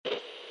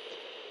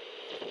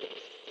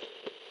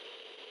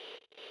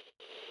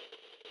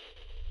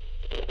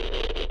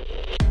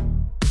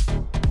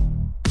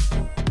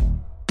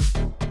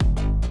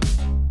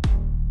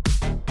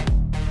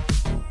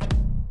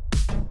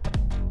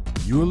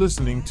You're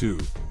listening to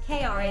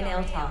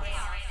KRNL Talks.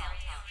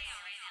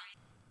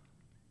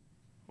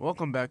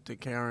 Welcome back to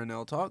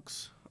KRNL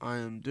Talks. I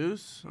am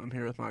Deuce. I'm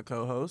here with my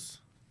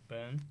co-hosts,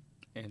 Ben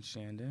and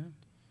Shandon.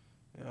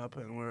 Yep,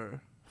 and we're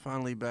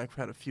finally back. We've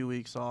had a few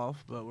weeks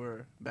off, but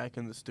we're back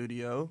in the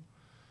studio.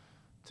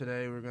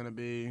 Today we're going to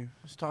be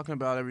just talking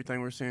about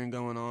everything we're seeing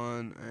going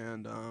on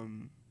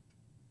and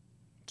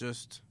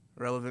just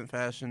relevant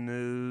fashion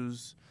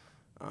news,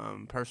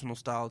 personal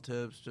style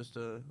tips, just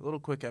a little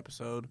quick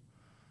episode.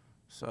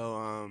 So,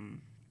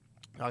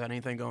 y'all got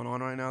anything going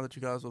on right now that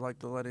you guys would like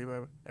to let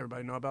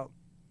everybody know about?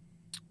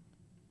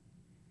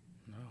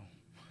 No.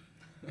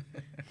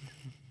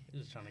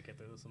 just trying to get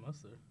through the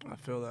semester. I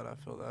feel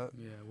that.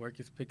 Yeah, work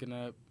is picking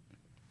up,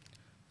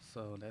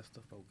 so that's the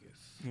focus.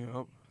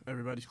 Yep.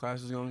 Everybody's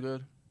class is going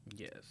good?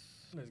 Yes.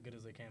 As good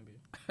as they can be.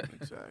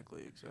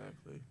 Exactly.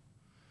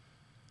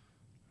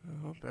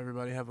 I hope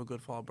everybody have a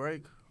good fall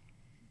break.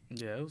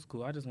 Yeah, it was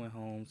cool. I just went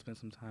home, spent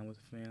some time with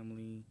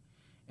family,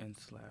 and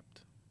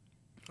slept.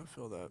 I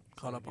feel that.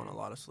 Caught up on a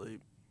lot of sleep.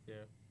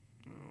 Yeah.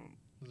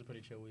 It was a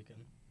pretty chill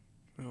weekend.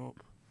 Yep.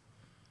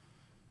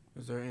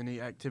 Is there any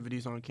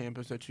activities on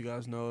campus that you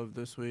guys know of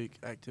this week?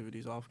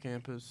 Activities off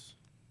campus?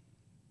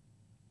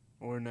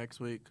 Or next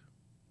week?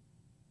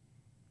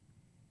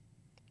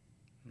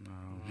 No.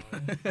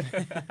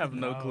 I have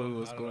no clue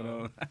what's going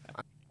on.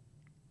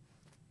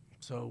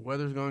 So,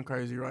 weather's going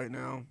crazy right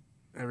now.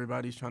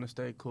 Everybody's trying to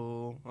stay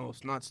cool. Oh,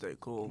 it's not stay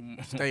cool.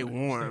 Stay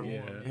warm.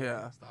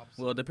 Yeah.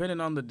 Well, depending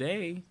on the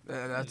day.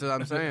 That's what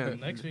I'm saying.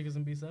 Next week is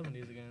going to be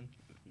 70s again.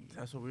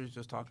 That's what we were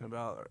just talking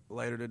about.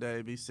 Later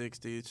today, be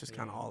 60. It's just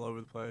kind of all over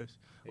the place.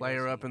 Yeah,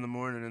 Layer up in the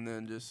morning and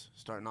then just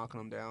start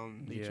knocking them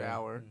down each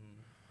hour.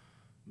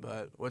 Mm-hmm.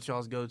 But what's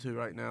y'all's go-to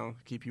right now?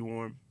 Keep you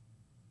warm.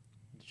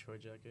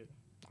 Detroit jacket.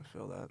 I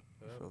feel that.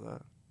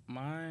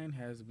 Mine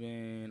has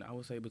been, I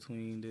would say,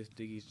 between this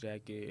Dickies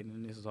jacket and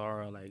then this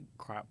Zara like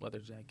crop leather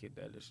jacket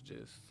that is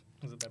just.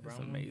 Is it that brown?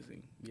 It's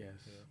amazing. Yes.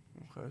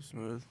 Yeah. Okay,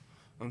 smooth.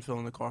 I'm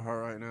feeling the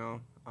Carhartt right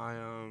now.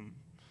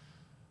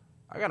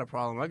 I got a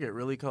problem. I get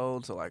really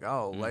cold, so like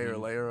I'll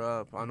layer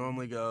up. I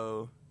normally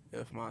go,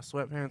 if my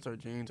sweatpants or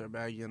jeans are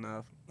baggy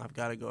enough, I've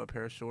got to go a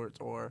pair of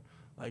shorts or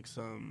like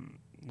some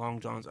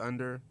long johns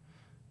under.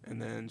 And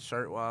then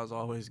shirt-wise, I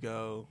always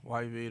go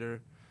white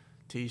beater,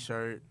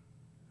 T-shirt.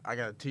 I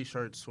got a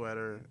T-shirt,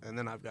 sweater, and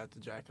then I've got the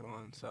jacket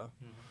on. So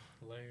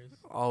layers.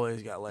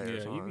 Always got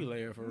layers on. Yeah, you be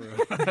layered for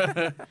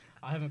real.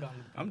 I haven't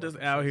gotten. I'm just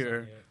out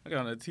here. I got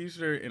on a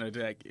T-shirt and a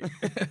jacket.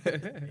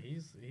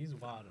 he's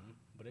bottom,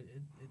 but it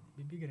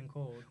be getting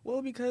cold.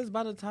 Well, because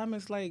by the time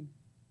it's like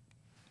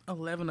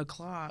 11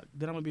 o'clock,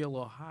 then I'm gonna be a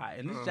little hot,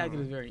 and this jacket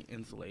is very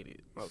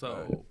insulated,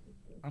 so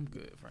I'm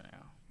good for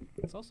now.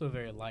 It's also a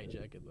very light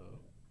jacket, though.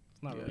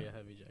 It's not really a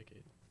heavy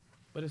jacket.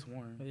 But it's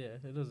warm. But yeah,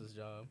 it does its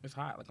job. It's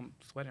hot. Like, I'm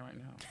sweating right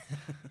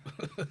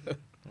now.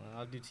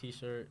 I'll do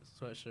T-shirt,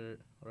 sweatshirt,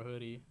 or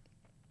hoodie,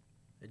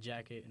 a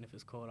jacket, and if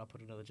it's cold, I'll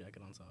put another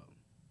jacket on top.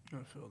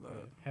 I feel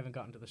that. Haven't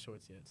gotten to the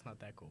shorts yet. It's not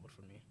that cold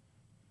for me.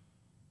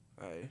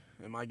 Hey,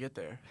 it might get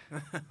there.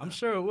 I'm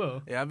sure it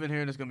will. Yeah, I've been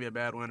hearing it's going to be a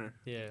bad winter.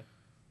 Yeah.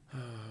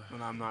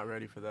 And I'm not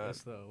ready for that.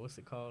 That's what's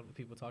it called?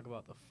 People talk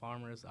about the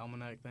Farmer's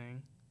Almanac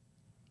thing.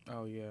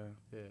 Oh, yeah.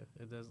 Yeah,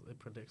 it does. It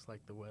predicts,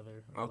 like, the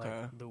weather. Okay.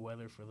 Like, the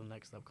weather for the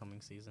next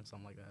upcoming season,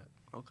 something like that.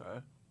 Okay.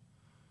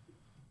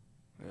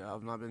 Yeah,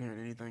 I've not been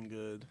hearing anything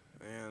good.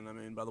 And, I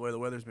mean, by the way the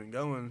weather's been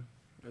going,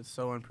 it's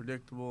so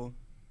unpredictable.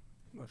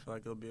 I feel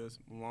like it'll be a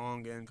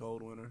long and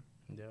cold winter.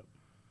 Yep.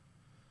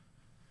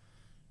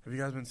 Have you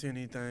guys been seeing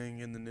anything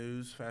in the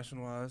news,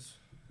 fashion-wise,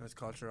 that's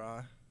caught your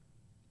eye?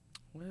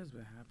 What has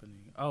been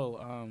happening?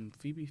 Oh,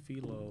 Phoebe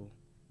Philo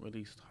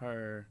released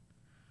her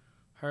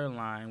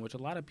line, which a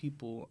lot of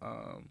people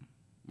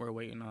were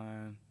waiting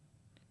on.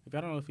 If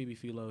y'all don't know Phoebe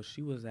Philo,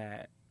 she was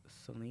at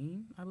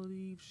Celine, I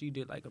believe. She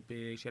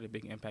had a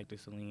big impact at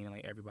Celine, and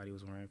like everybody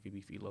was wearing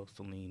Phoebe Philo,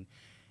 Celine,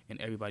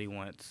 and everybody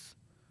wants,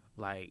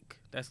 like,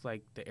 that's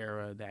like the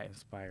era that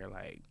inspired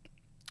like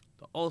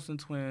the Olsen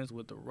twins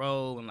with the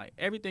role, and like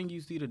everything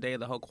you see today,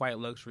 the whole Quiet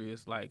Luxury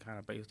is like kind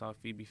of based off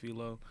Phoebe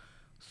Philo.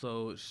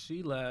 So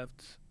she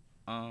left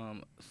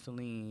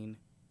Celine.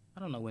 I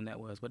don't know when that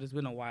was, but it's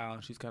been a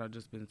while. She's kind of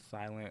just been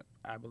silent,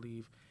 I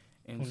believe.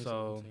 And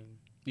so,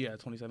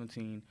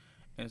 2017.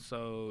 And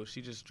so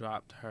she just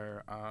dropped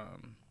her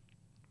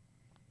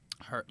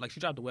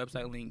she dropped the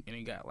website link, and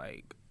it got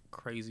like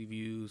crazy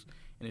views.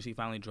 And then she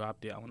finally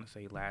dropped it, I want to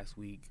say last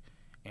week,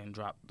 and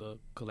dropped the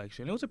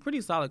collection. It was a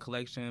pretty solid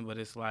collection, but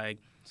it's like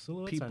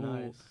Silhouettes people, are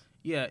nice.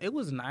 Yeah, it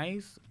was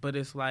nice, but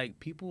it's like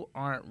people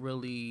are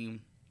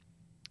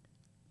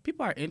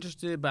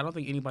interested, but I don't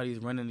think anybody's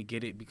running to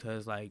get it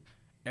because like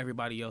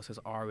everybody else has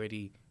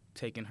already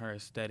taken her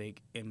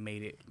aesthetic and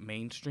made it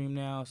mainstream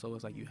now. So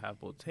it's like you have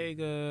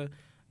Bottega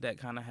that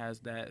kind of has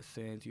that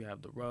sense. You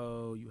have the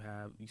Row. You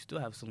still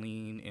have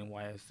Celine and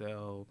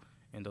YSL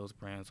and those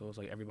brands. So it's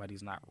like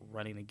everybody's not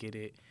running to get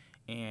it.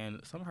 And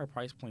some of her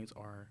price points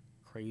are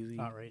crazy,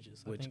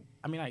 outrageous. Which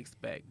I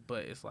expect,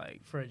 but it's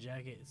like for a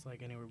jacket, it's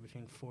like anywhere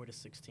between $4,000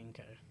 to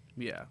 $16,000.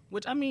 Yeah,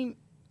 which I mean,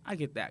 I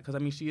get that because I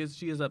mean she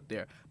is up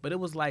there, but it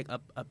was like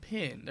a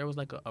pin. There was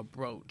like a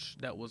brooch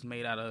that was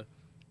made out of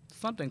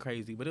something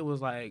crazy, but it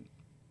was like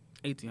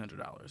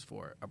 $1,800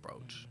 for a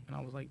brooch, and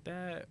I was like,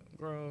 that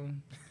girl,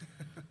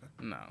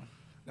 no.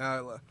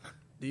 Now,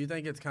 do you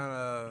think it's kind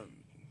of?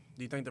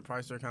 Do you think the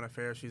prices are kind of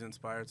fair? She's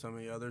inspired so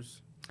many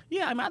others.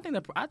 Yeah, I mean,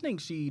 I think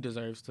she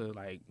deserves to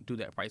like do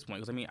that price point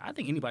because I mean, I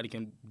think anybody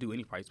can do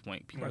any price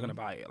point. People are gonna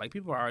buy it. Like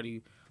people are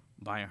already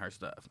buying her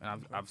stuff,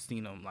 and I've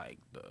seen them like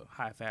the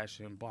high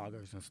fashion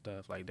bloggers and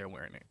stuff like they're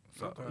wearing it.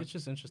 So Okay. It's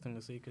just interesting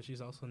to see because she's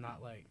also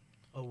not like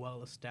a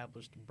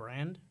well-established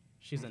brand.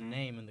 She's a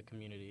name in the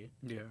community,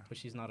 yeah, but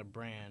she's not a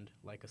brand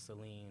like a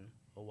Celine,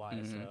 a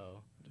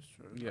YSL, That's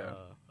true. yeah.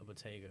 a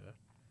Bottega.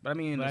 But I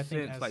mean, in But a I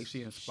think sense, as like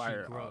she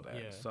inspired she grow- all that.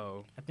 yeah.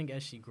 So I think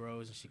as she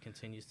grows and she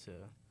continues to,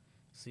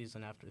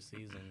 season after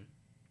season,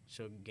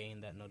 she'll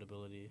gain that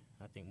notability.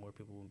 I think more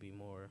people will be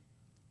more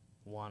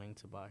wanting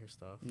to buy her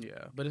stuff.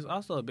 yeah, but it's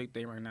also a big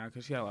thing right now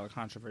because she had a lot of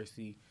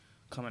controversy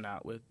coming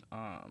out with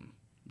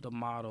the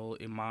model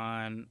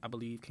Iman, I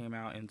believe, came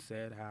out and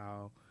said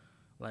how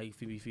like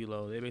Phoebe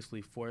Philo, they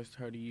basically forced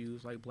her to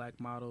use like black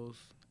models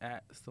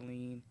at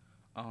Celine,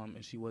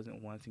 and she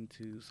wasn't wanting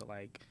to. So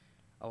like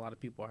a lot of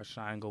people are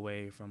shying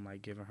away from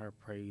like giving her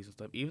praise and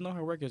stuff. Even though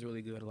her work is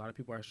really good, a lot of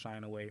people are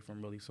shying away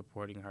from really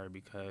supporting her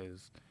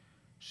because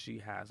she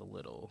has a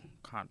little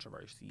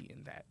controversy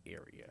in that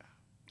area.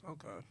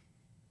 Okay.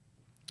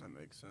 That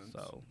makes sense.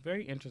 So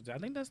very interesting. I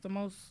think that's the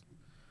most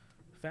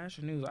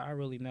fashion news I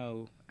really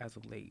know as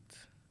of late.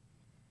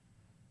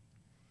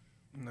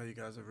 I know you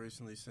guys have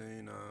recently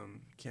seen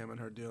Kim and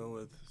her deal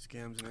with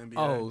Skims and NBA.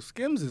 Oh,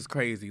 Skims is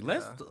crazy.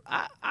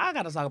 I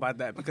gotta talk about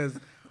that because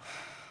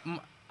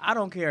I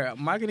don't care.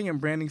 Marketing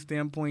and branding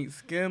standpoint,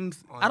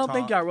 Skims. On I don't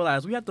think top. y'all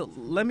realize we have to.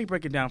 Let me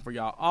break it down for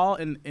y'all. All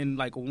in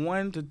like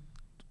 1 to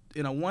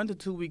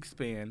 2 week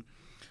span,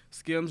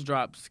 Skims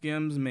dropped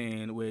Skims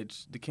Men,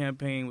 which the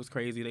campaign was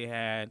crazy. They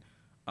had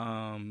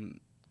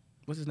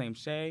what's his name?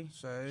 Shay,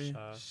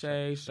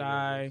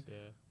 Shy, Yeah.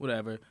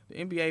 whatever. The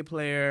NBA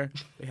player.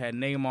 They had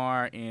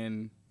Neymar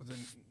and Was it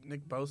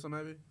Nick Bosa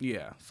maybe?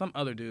 yeah, some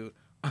other dude.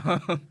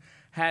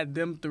 Had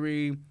them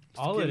three.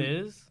 All it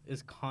Skim-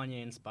 is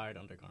Kanye-inspired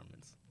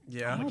undergarments.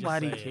 Yeah. I'ma just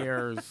Nobody say it.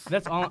 cares.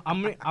 That's all.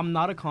 I'm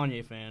not a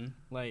Kanye fan.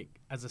 Like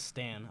as a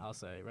stan, I'll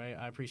say right.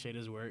 I appreciate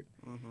his work.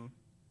 Mm-hmm.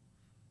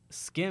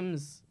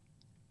 Skims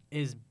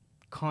is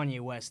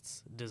Kanye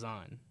West's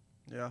design.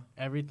 Yeah.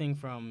 Everything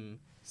from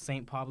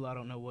St. Pablo, I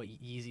don't know what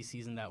Yeezy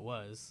season that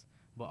was,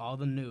 but all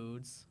the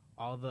nudes,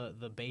 all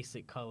the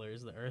basic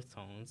colors, the earth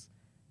tones,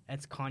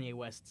 that's Kanye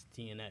West's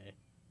DNA.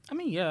 I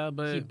mean, yeah, He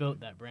but built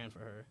that brand for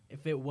her.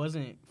 If it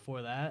wasn't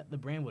for that, the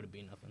brand would have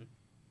been nothing.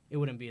 It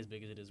wouldn't be as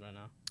big as it is right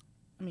now.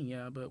 I mean,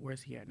 yeah, but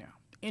where's he at now?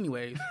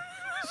 Anyways,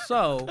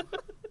 so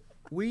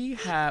we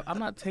have. I'm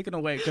not taking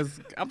away because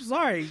I'm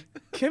sorry,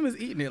 Kim is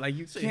eating it. Like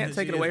you can't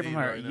take she it away is from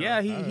eating her. right now.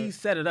 Yeah, he Alright.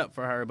 set it up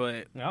for her,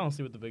 but I don't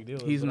see what the big deal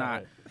is. he's but not.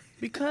 alright.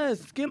 Because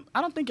Skim,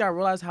 I don't think y'all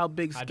realize how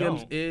big I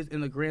Skims don't. is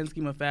in the grand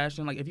scheme of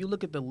fashion. Like if you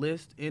look at the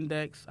list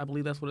index, I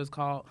believe that's what it's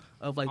called,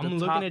 of like I'm the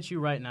looking top. at you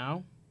right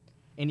now,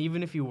 and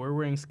even if you were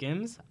wearing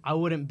Skims, I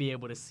wouldn't be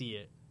able to see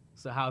it.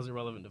 So how's it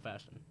relevant to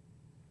fashion?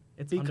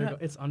 It's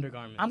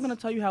undergarments. I'm gonna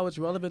tell you how it's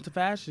relevant to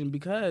fashion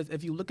because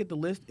if you look at the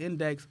list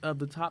index of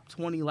the top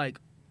 20 like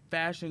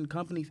fashion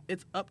companies,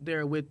 it's up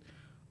there with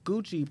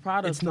Gucci,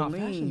 Prada, It's not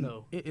Celine. fashion,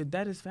 though.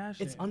 That is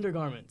fashion. It's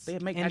undergarments. They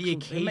make and they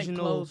make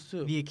clothes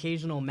too. the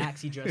occasional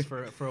maxi dress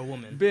for a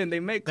woman. Ben, they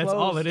make clothes That's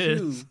all it too.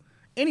 is.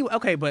 Anyway,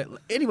 okay, but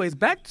anyways,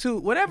 back to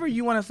whatever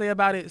you want to say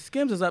about it.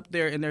 Skims is up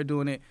there and they're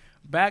doing it.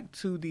 Back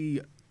to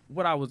the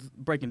what I was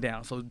breaking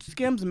down. So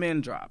Skims Men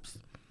drops.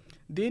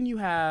 Then you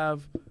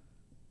have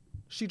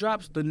she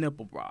drops the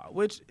nipple bra,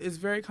 which is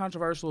very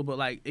controversial, but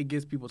like it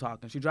gets people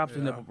talking. She drops the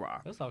Yeah. nipple bra.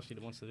 That's all she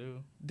wants to do.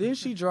 Then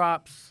she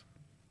drops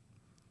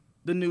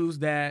the news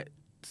that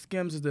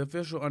Skims is the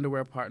official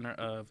underwear partner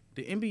of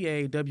the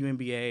NBA,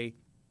 WNBA,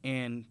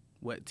 and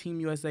what Team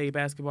USA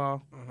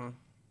basketball. Uh-huh.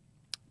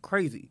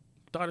 Crazy.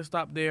 Thought it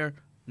stopped there.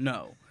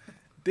 No.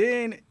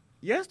 Then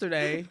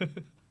yesterday,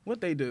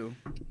 what they do?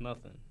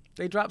 Nothing.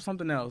 They dropped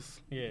something else.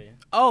 Yeah.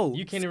 Oh,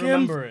 You can't even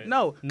Skims- remember it.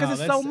 No, because No,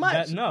 it's so that's-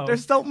 much. that- no.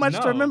 There's so much to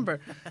No. remember.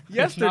 It's not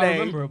Yesterday,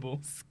 rememberable.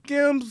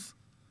 Skims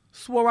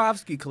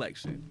Swarovski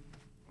collection.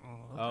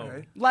 Oh,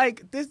 okay.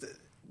 Like this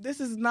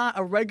is not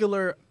a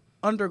regular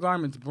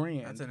undergarments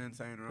brand. That's an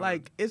insane run.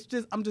 Like it's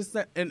just I'm just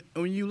saying. And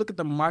when you look at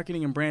the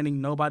marketing and branding,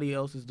 nobody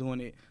else is doing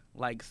it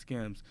like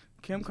Skims.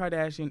 Kim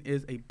Kardashian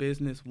is a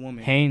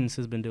businesswoman, Hanes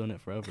has been doing it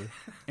forever.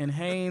 and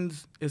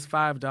Hanes is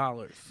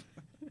 $5.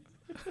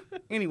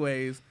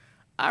 Anyways,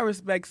 I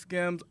respect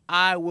Skims.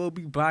 I will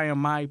be buying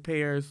my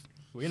pairs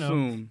We know.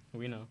 soon.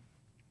 We know.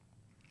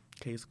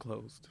 Case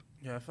closed.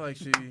 Yeah, I feel like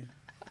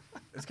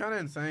it's kind of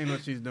insane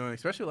what she's doing,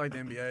 especially like the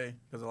NBA,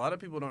 because a lot of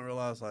people don't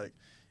realize like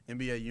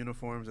NBA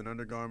uniforms and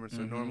undergarments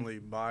are normally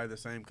by the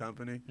same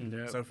company.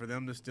 Yep. So for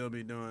them to still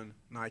be doing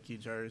Nike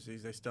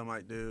jerseys, they still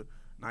might do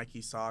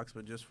Nike socks,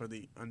 but just for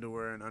the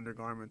underwear and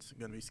undergarments,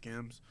 gonna be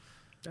Skims.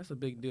 That's a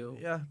big deal.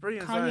 Yeah, pretty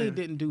insane. Kanye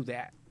didn't do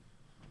that.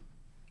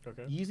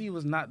 Okay. Yeezy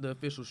was not the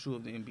official shoe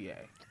of the NBA.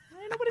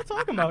 Ain't nobody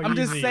talking about I'm Yeezy.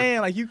 just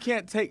saying, like, you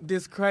can't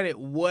discredit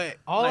what.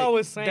 All like, I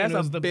was saying that's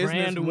was a the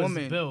brand was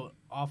businesswoman. built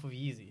off of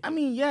Yeezy. I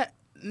mean, yeah,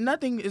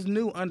 nothing is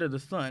new under the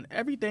sun.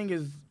 Everything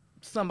is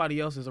somebody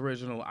else's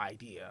original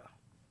idea.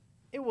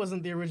 It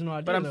wasn't the original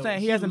idea. But I'm though.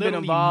 saying he hasn't been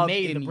literally involved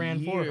made in the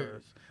brand years. for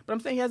her. But I'm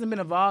saying he hasn't been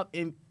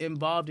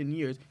involved in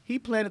years. He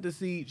planted the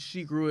seed,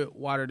 she grew it,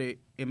 watered it,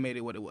 and made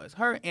it what it was.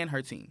 Her and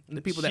her team,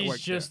 the people that work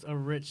She's just a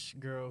rich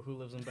girl who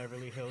lives in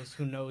Beverly Hills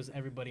who knows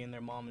everybody and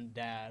their mom and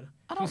dad.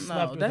 I who don't slept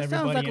know. with That sounds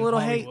everybody like a in little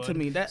hate Hollywood.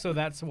 to me. So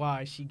that's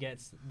why she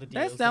gets the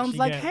deals. That sounds she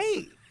like gets.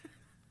 hate.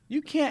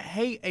 You can't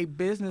hate a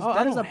business. Oh,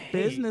 that I is don't a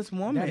hate.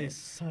 businesswoman. That is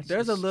such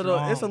There's a a little.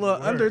 It's a strong little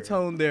word.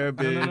 undertone there,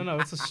 babe. No.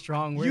 It's a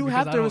strong word. You because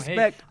have I to don't hate.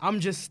 respect. I'm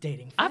just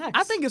stating facts.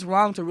 I think it's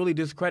wrong to really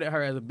discredit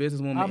her as a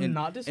businesswoman I'm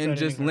not and discrediting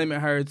just her.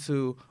 limit her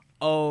to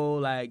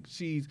like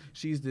she's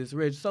this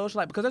rich. So it's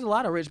like because there's a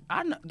lot of rich.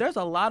 There's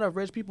a lot of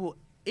rich people.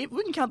 If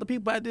we can count the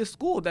people at this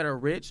school that are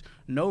rich,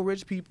 no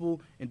rich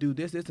people, and do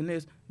this, and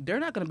this. They're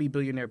not going to be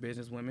billionaire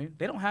businesswomen.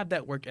 They don't have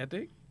that work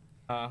ethic.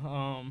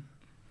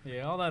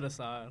 Yeah, all that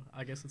aside,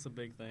 I guess it's a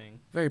big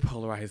thing. Very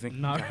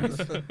polarizing. Not, guys.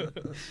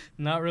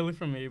 not really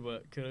for me,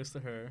 but kudos to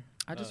her.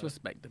 I just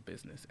respect the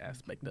business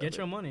aspect of Get it.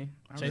 your money.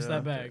 I Chase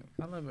respect that bag.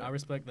 it. I love it. I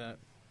respect that.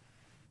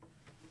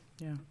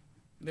 Yeah.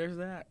 There's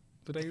that.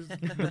 Today's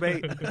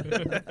debate.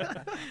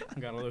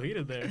 Got a little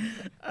heated there.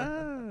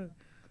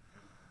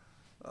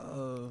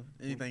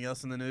 Anything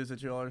else in the news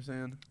that you all are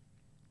seeing?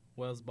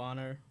 Wells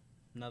Bonner,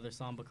 another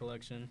Samba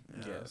collection.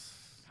 Yes.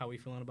 How we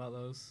feeling about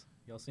those?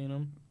 Y'all seen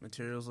them?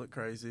 Materials look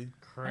crazy. I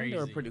think Crazy. they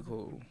were pretty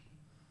cool.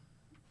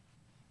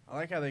 I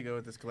like how they go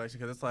with this collection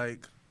because it's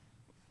like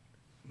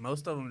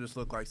most of them just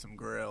look like some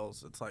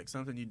grails. It's like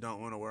something you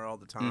don't want to wear all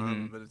the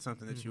time, but it's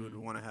something that you would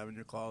want to have in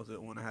your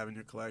closet, want to have in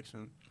your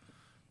collection.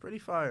 Pretty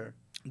fire.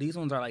 These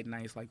ones are like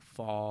nice, like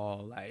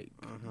fall, like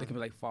they can be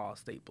like fall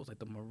staples, like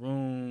the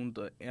maroon,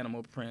 the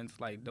animal prints,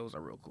 like those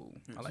are real cool.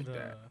 I like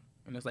that.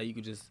 And it's like you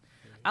could just,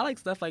 I like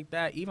stuff like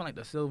that, even like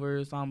the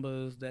silver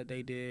Sambas that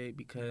they did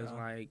because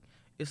like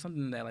it's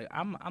something that like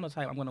I'm the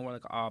type I'm gonna wear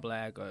like an all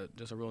black or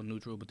just a real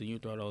neutral, but then you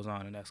throw those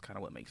on and that's kind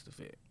of what makes the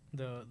fit.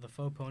 The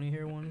faux pony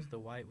hair ones, the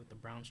white with the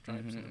brown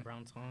stripes and the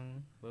brown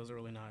tongue, those are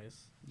really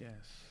nice. Yes,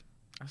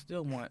 I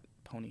still want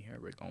pony hair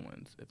Rick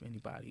Owens if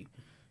anybody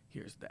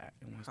hears that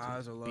and wants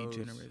Highs to or be lows?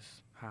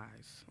 generous.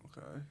 Highs.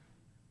 Okay.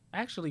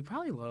 Actually,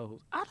 probably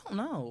lows. I don't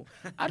know.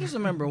 I just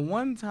remember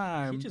one He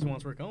time just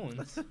wants Rick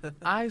Owens.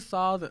 I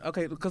saw the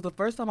because the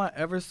first time I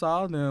ever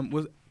saw them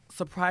was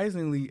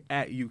surprisingly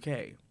at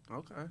UK,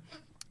 Okay.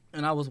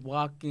 and I was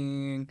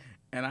walking,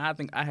 and I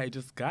think I had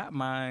just got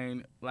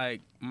mine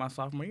like my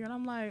sophomore year, and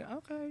I'm like,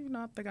 okay,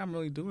 I think I'm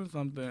really doing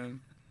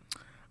something.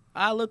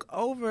 I look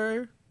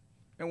over,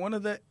 and one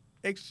of the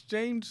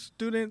exchange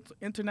students,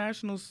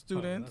 international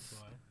students,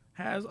 Oh,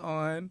 has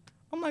on.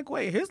 I'm like,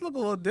 wait, his look a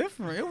little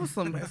different. It was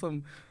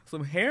some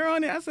some hair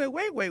on it. I said,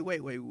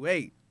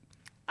 wait.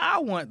 I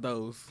want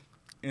those.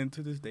 And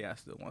to this day, I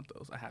still want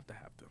those. I have to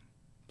have them.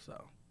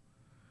 So,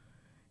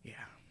 yeah.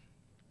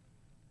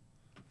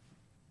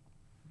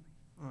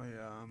 Oh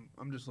yeah.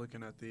 I'm just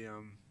looking at the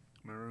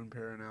maroon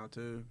pair now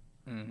too.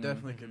 Mm-hmm.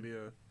 Definitely could be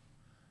a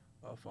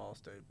fall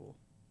staple.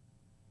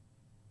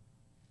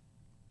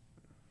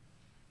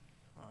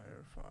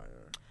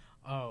 Fire.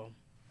 Oh,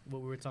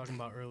 what we were talking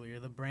about earlier,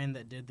 the brand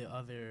that did the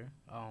other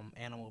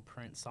animal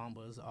print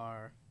Sambas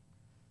are,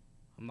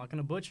 I'm not going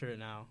to butcher it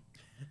now.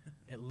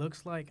 It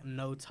looks like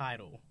No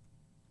Title.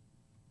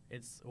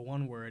 It's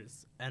one word.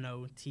 It's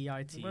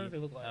N-O-T-I-T-L-E. What do they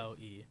look like?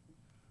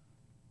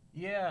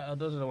 Yeah,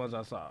 those are the ones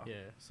I saw. Yeah,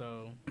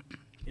 so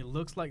it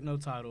looks like No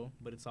Title,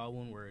 but it's all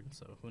one word,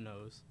 so who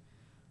knows.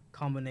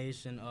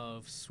 Combination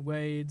of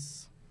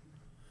suedes,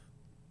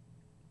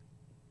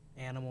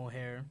 animal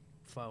hair,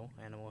 faux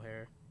animal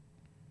hair,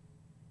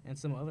 and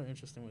some other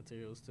interesting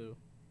materials too.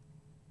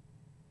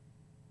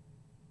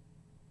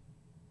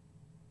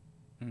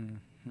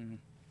 Mm-hmm.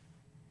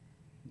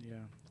 Yeah.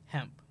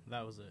 Hemp,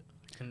 that was it.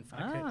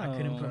 I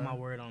couldn't put my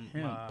word on.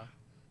 Hemp.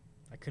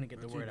 I couldn't get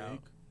That's the word out.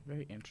 unique.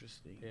 Very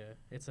interesting. Yeah,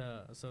 it's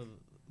so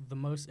the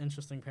most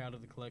interesting pair out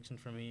of the collection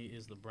for me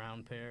is the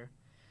brown pair.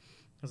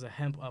 There's a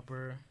hemp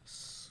upper,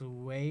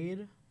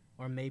 suede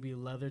or maybe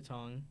leather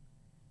tongue,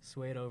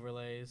 suede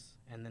overlays,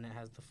 and then it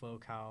has the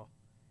faux cow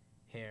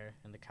hair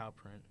and the cow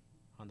print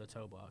on the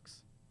toe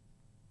box.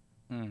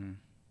 Mm.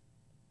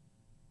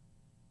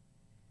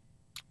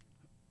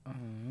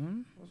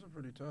 Those are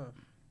pretty tough.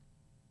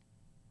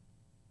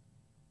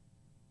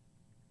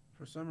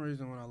 For some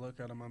reason, when I look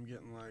at them, I'm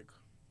getting like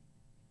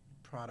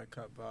Prada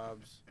Cup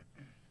vibes.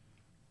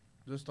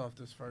 Just off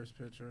this first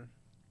picture.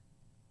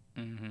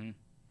 Mm-hmm. And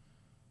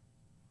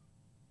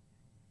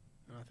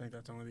I think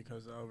that's only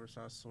because of the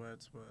oversized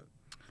sweats, but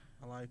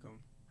I like them.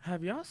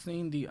 Have y'all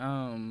seen the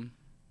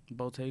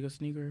Bottega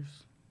sneakers?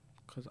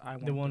 Cause I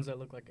want The ones that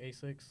look like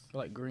Asics.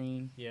 like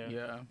green. Yeah.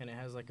 Yeah. And it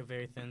has like a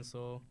very thin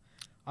sole.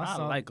 I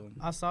like them.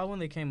 I saw when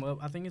they came up.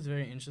 I think it's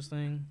very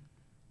interesting.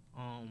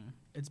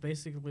 It's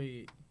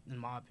basically in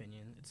my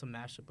opinion, it's a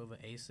mashup of an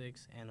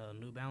Asics and a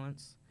New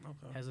Balance.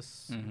 Okay. Has a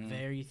Mhm.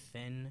 very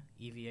thin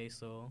EVA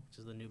sole, which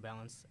is the New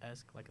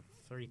Balance-esque, like a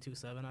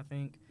 32.7, I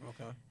think.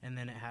 Okay. And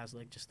then it has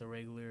like just the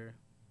regular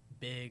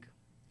big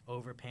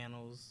over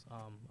panels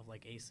of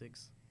like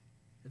Asics.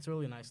 It's a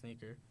really nice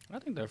sneaker. I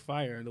think they're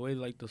fire. The way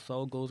like the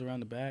sole goes around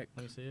the back.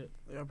 Let me see it.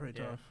 They are pretty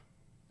Yeah. tough.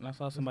 And I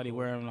saw somebody cool.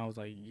 wear them, and I was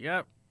like,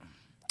 "Yep,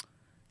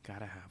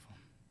 gotta have them."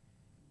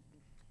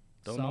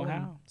 Don't know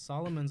how.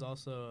 Solomon's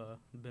also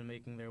been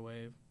making their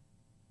wave.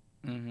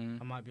 Mm-hmm.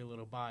 I might be a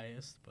little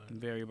biased, but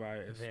Very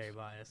biased. very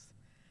biased.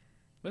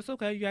 But it's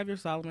okay. You have your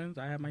Solomons.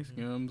 I have my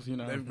Skims. You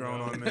know, They've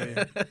grown on me.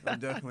 I'm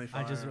definitely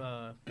fire. I just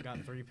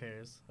got 3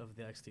 pairs of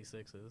the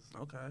XT6s.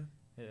 Okay.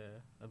 Yeah,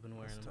 I've been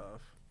wearing That's them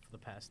tough. for the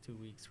past 2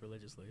 weeks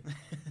religiously.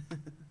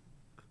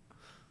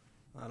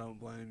 I don't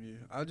blame you.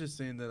 I just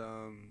seen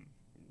that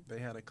they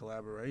had a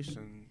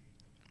collaboration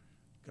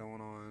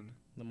going on.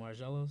 The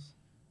Margellos.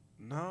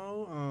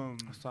 No,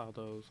 I saw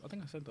those. I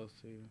think I sent those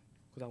to you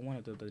because I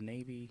wanted the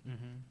navy.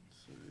 Mm-hmm.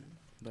 let's see.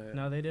 But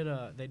No, they did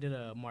a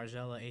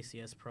Margiela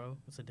ACS Pro.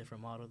 It's a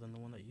different model than the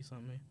one that you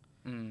sent me.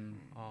 See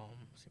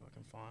if I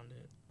can find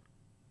it.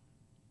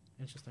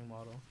 Interesting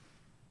model.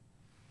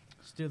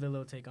 Still their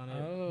little take on it.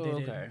 Oh, They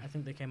did- okay. I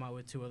think they came out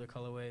with 2 other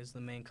colorways.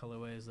 The main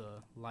colorway is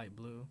light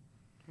blue.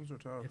 Those are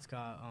tough. It's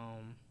got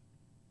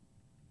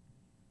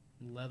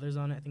leathers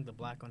on it. I think the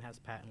black one has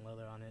patent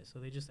leather on it. So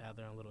they just add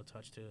their own little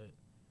touch to it.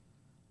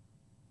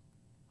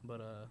 But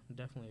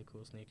definitely a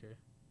cool sneaker.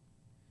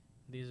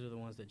 These are the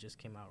ones that just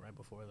came out right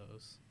before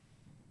those.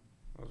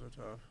 Those are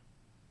tough.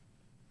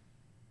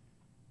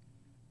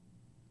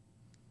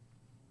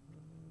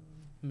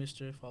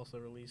 Mischief also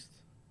released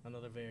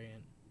another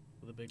variant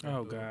with a big. oh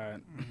red boot.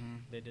 god, Mm-hmm.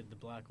 They did the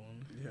black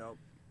one. Yep.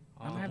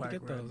 I'm gonna have to black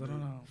get red those. I don't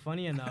boot. know.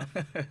 Funny enough,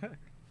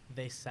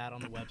 they sat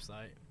on the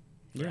website.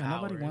 For Yeah,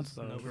 nobody hours. wants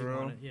those. Nobody For real?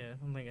 wanted. Yeah,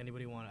 I don't think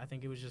anybody wanted. I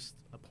think it was just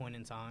a point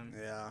in time.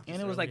 Yeah. And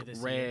Just it was like earlier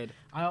this year. red.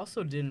 I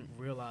also didn't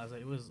realize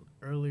that it was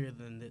earlier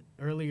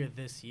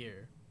this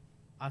year.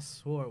 I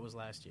swore it was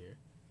last year.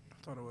 I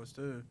thought it was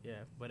too.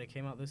 Yeah, but it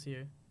came out this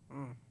year.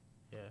 Mm,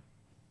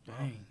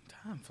 Dang,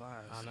 time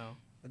flies. I know.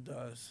 it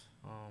does.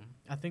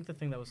 I think the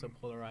thing that was so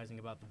polarizing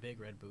about the big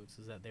red boots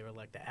is that they were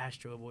like the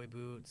Astro Boy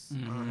boots.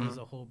 Mhm. It was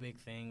a whole big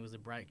thing. It was a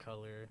bright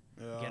color,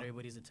 Yeah. get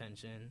everybody's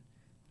attention.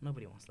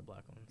 Nobody wants the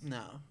black ones.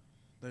 No.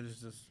 They're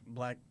just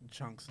black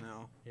chunks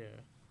now. Yeah.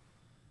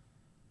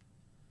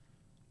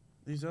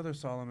 These other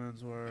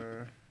Solomons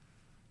were,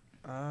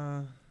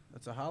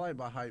 it's a highlight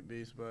by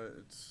Hypebeast, but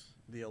it's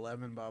the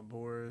 11 by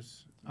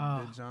Boris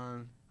Oh.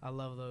 John. I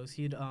love those.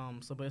 He'd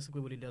so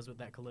basically what he does with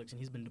that collection,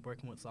 he's been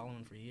working with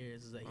Solomon for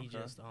years, is that he Okay.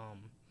 just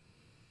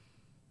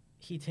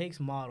he takes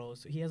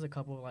models. He has a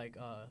couple like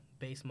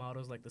base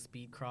models like the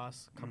Speed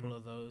Cross, a couple Mhm.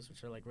 of those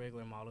which are like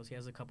regular models. He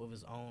has a couple of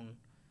his own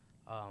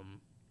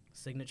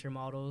signature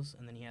models,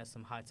 and then he has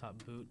some high top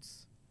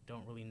boots.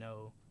 Don't really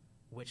know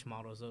which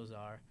models those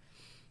are.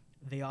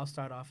 They all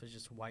start off as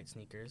just white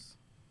sneakers,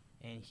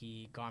 and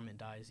he garment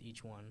dyes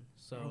each one.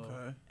 So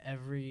Okay.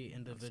 every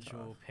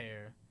individual tough.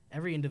 pair,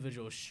 every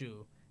individual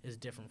shoe is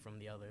different from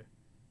the other.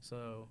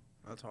 So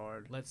That's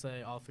hard. let's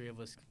say all 3 of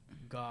us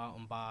go out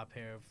and buy a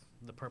pair of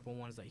the purple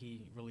ones that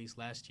he released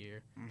last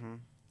year. Mm-hmm.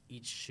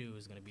 Each shoe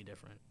is going to be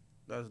different.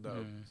 That's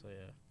dope. Mm. So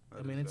yeah, That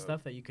I mean is it's dope.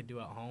 stuff that you could do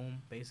at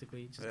home,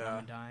 basically just Yeah.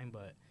 garment dyeing,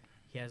 but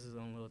he has his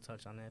own little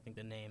touch on it. I think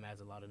the name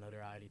adds a lot of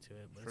notoriety to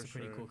it, but For it's a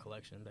pretty sure. cool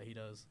collection that he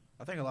does.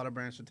 I think a lot of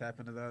brands should tap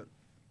into that.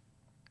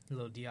 A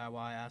little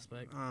DIY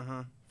aspect.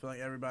 I feel like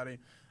everybody.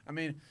 I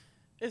mean,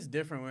 it's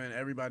different when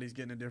everybody's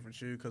getting a different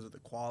shoe because of the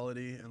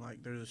quality, and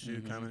like there's a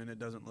shoe Mhm. coming and it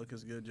doesn't look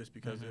as good just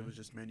because it Mhm. was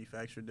just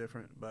manufactured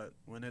different. But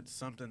when it's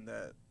something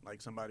that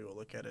like somebody will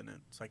look at it and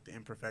it's like the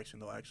imperfection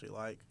they'll actually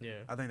like,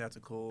 Yeah. I think that's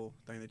a cool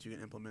thing that you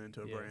can implement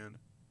into a Yeah. brand.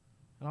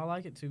 And I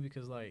like it too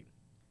because like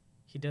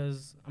he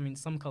does. I mean,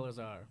 some colors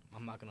are.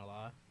 I'm not gonna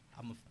lie.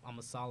 I'm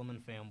a Solomon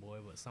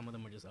fanboy, but some of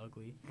them are just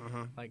ugly.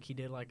 Like he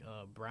did like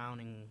a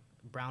brown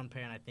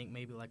pair, and I think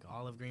maybe like an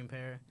olive green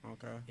pair.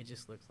 Okay. It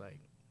just looks like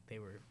they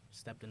were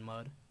stepped in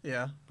mud.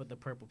 Yeah. But the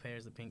purple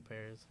pairs, the pink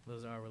pairs,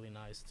 those are really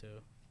nice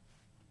too.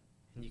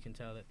 And you can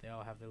tell that they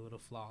all have their little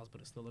flaws, but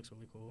it still looks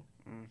really cool.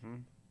 Mm-hmm.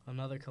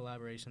 Another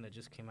collaboration that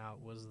just came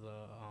out was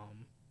the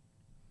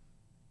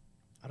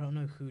I don't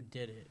know who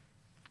did it.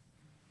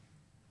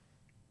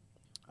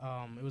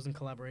 It was in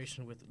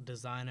collaboration with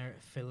designer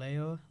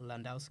Phileo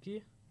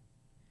Landowski.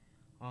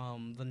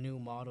 The new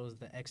model is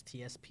the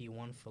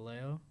XTSP1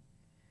 Phileo.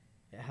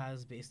 It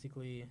has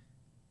basically,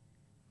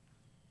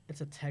 it's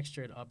a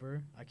textured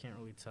upper. I can't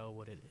really tell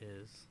what it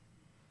is.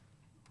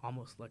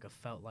 Almost like a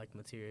felt-like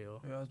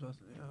material. Yeah, I was about to,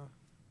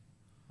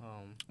 yeah.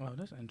 Oh,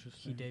 that's He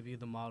interesting. debuted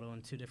the model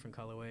in 2 different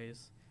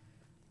colorways.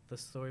 The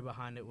story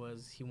behind it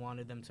was he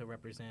wanted them to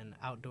represent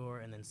outdoor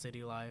and then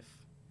city life.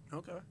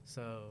 Okay.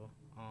 So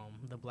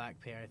the black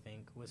pair, I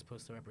think, was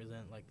supposed to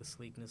represent like the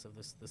sleekness of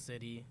the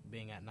city,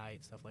 being at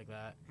night, stuff like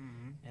that.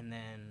 Mm-hmm. And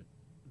then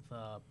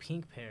the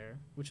pink pair,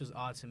 which was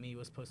odd to me,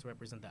 was supposed to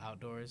represent the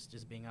outdoors,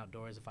 just being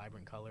outdoors,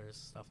 vibrant colors,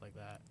 stuff like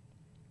that.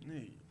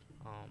 Neat.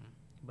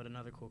 but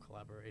another cool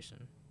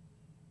collaboration.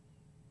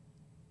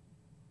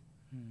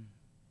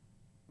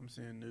 I'm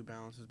seeing New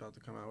Balance is about to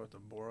come out with a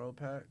Boro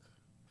pack,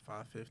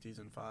 550s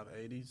and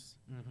 580s.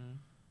 Mm-hmm.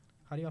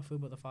 How do y'all feel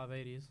about the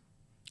 580s?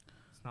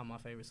 It's not my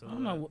favorite I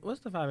silhouette. don't know. What's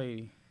the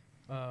 580?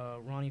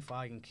 Ronnie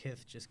Fieg and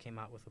Kith just came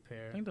out with a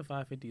pair. I think the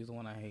 550 is the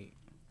one I hate.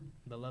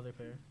 The leather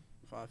pair.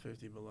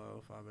 550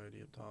 below,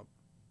 580 up top.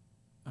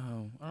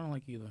 Oh, I don't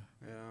like either.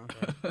 Yeah.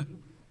 I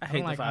I hate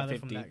don't like the either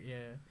from 550. that.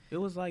 Yeah. It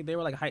was like they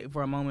were like hyped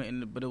for a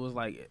moment, but it was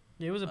like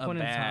It was a a point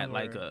in bad time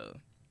where like a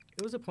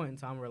it was a point in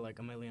time where like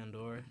Emilion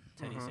Dor,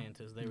 Teddy Uh-huh.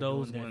 Santis, they were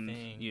those doing ones. their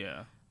thing.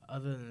 Yeah.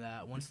 Other than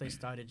that, once they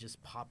started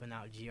just popping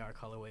out GR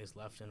colorways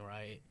left and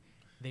right,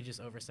 they just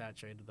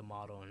oversaturated the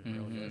model and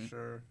Mhm. For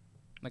sure.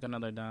 Like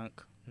another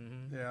dunk.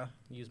 mm-hmm. Yeah.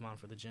 Use mine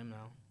for the gym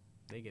now.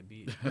 They get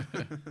beat.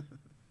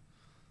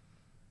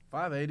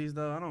 580s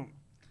though, I don't.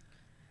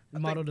 The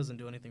I model doesn't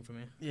do anything for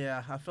me.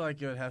 Yeah, I feel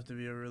like it would have to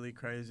be a really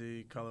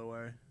crazy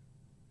colorway.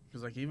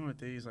 Because like even with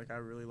these, like I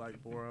really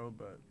like Boro,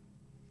 but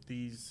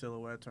these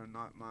silhouettes are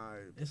not my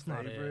It's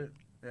not it. favorite.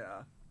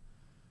 Yeah.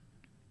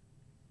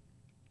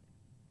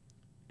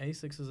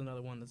 Asics is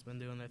another one that's been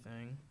doing their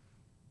thing.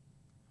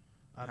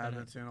 I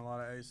haven't seen a lot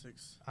of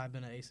Asics. I've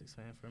been an Asics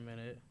fan for a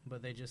minute,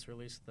 but they just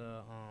released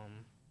the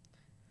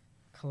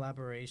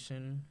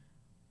collaboration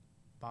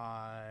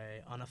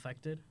by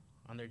Unaffected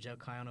on their Gel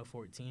Kayano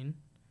 14.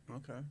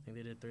 Okay. I think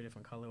they did 3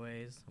 different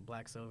colorways: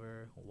 black,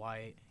 silver,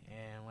 white,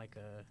 and like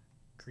a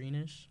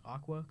greenish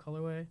aqua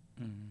colorway.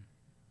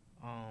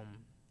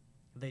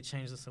 They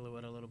changed the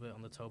silhouette a little bit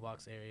on the toe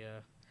box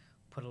area,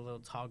 put a little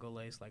toggle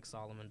lace like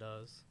Solomon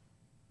does.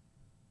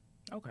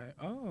 Okay.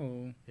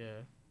 Oh.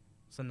 Yeah,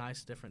 it's a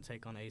nice different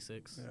take on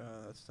Asics. Yeah,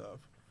 that's tough.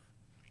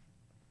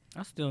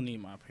 I still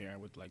need my pair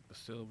with like the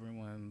silver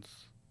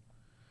ones.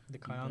 The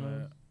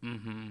Kayano,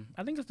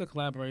 I think it's the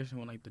collaboration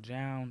with like the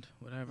Jound,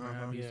 whatever. Uh-huh.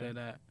 However you Yeah. say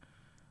that.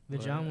 the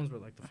but- John ones were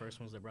like the first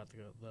ones that brought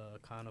the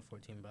Kayano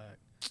 14 back.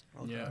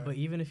 Okay. Yeah. But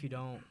even if you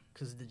don't,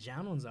 because the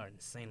John ones are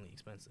insanely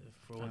expensive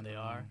for what they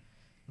are.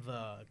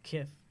 The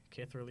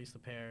Kith released a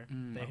pair.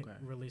 They okay.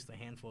 released a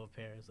handful of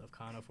pairs of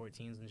Kayano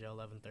 14s and Gel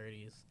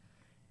 1130s,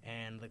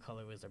 and the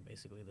colorways are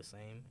basically the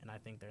same. And I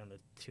think they're in the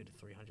 $200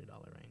 to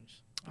 $300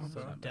 range. Oh, So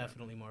not bad.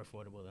 definitely more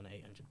affordable than an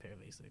 800 pair of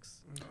Asics.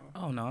 No.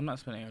 Oh no, I'm not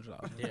spending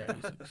 $800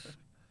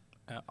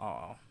 Yeah. at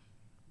all.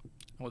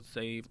 I would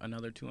save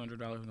another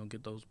 $200 and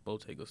get those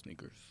Bottega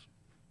sneakers.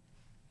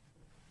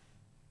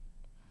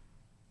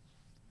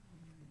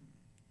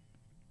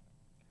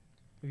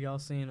 Have y'all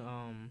seen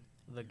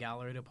the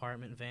gallery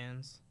department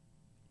vans?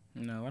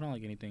 No, I don't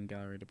like anything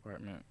gallery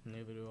department.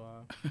 Neither do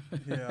I.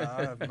 Yeah,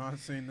 I have not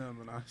seen them,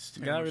 and I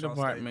stand Gallery with y'all's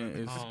department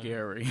statement. is Um,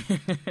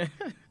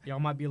 scary. Y'all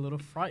might be a little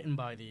frightened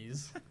by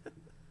these.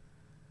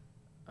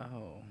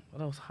 Oh, are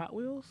those Hot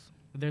Wheels?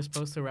 They're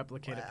supposed to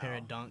replicate a pair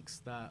of Wow.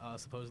 Dunks that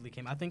supposedly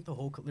came. I think the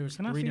whole there was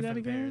Can I 3 see that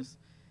different again? pairs.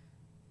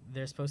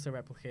 They're supposed to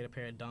replicate a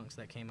pair of Dunks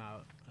that came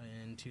out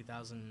in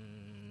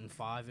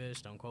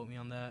 2005-ish. Don't quote me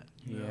on that.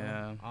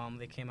 Yeah.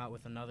 They came out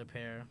with another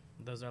pair.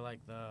 Those are like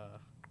I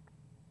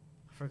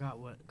forgot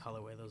what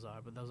colorway those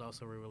are, but those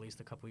also were released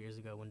a couple years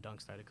ago when Dunk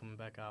started coming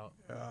back out.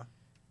 Yeah,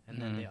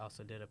 And then Mhm. they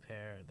also did a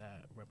pair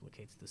that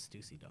replicates the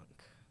Stussy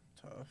Dunk.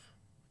 tough.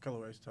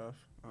 Colorway's tough.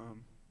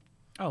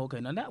 Oh, okay.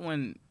 Now that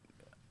one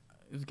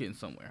is getting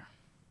somewhere.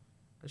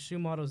 The shoe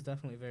model is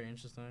definitely very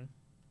interesting.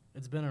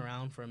 It's been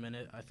around for a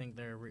minute. I think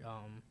they're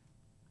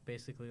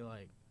basically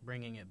like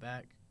bringing it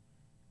back.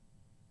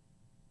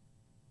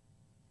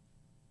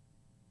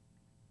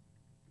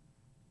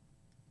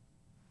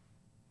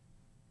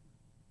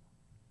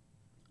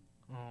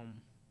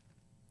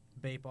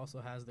 Bape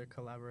also has their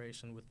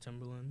collaboration with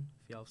Timberland.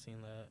 If y'all have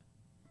seen that,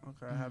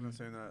 Okay, I haven't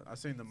seen that. I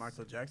seen the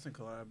Michael Jackson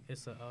collab.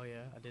 it's oh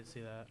yeah, I did see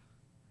that.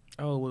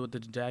 Oh, with the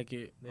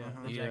jacket. Yeah,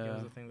 Uh-huh. the jacket was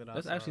Yeah. the thing that I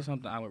That's saw. actually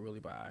something I would really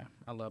buy.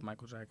 I love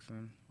Michael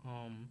Jackson.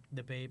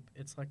 The Bape,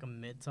 it's like a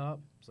mid top,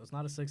 so it's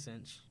not a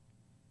 6-inch.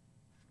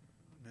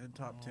 Mid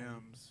top Um,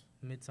 Tims.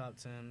 Mid top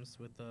Tims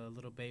with the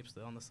little Bapes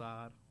on the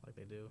side, like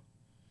they do,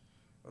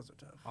 Those are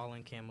tough. all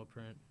in camo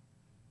print.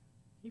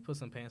 You put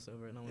some pants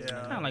over it. No one's Yeah.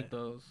 gonna Kind know of like it.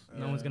 those.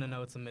 No one's Yeah. gonna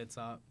know it's a mid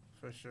top.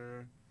 For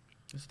sure.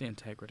 It's the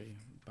integrity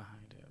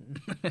behind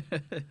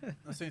it.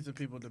 I seen some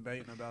people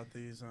debating about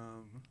these.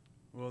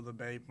 The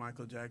Bape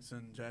Michael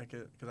Jackson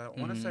jacket, because I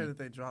want to say Mhm. that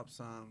they dropped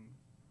some.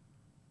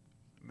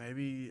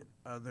 Maybe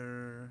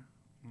other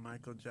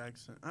Michael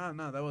Jackson. Oh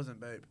no, that wasn't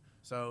Bape.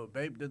 So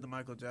Bape did the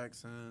Michael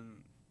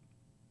Jackson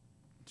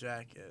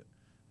jacket,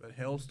 but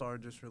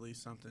Hellstar just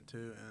released something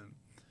too, and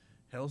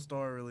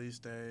Hellstar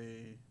released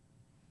a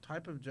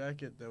type of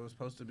jacket that was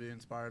supposed to be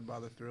inspired by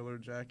the Thriller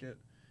jacket,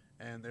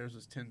 and theirs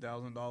was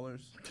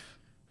 $10,000.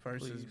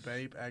 Versus Please.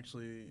 Bape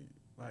actually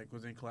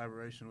was in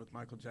collaboration with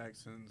Michael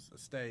Jackson's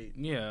estate.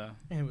 Yeah.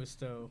 And it was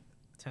still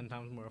 10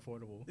 times more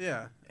affordable.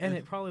 Yeah, And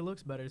it probably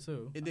looks better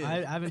too. It did.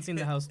 I haven't seen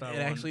the Hellstar It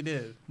one, actually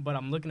did. but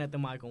I'm looking at the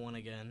Michael one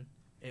again.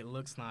 It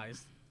looks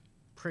nice.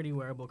 Pretty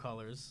wearable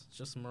colors,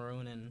 just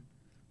maroon and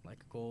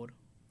like gold.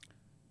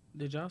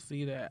 Did y'all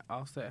see that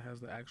Offset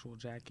has the actual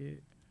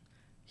jacket?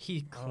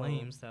 He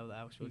claims to have the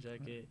actual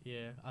jacket.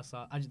 Yeah, I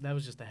saw. That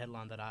was just the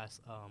headline that I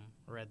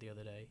read the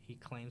other day. He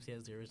claims he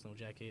has the original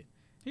jacket.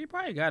 He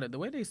probably got it. The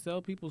way they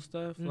sell people's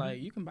stuff, Mhm.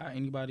 like you can buy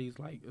anybody's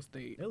like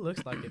estate. It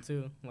looks like it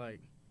too. Like,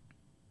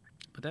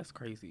 But that's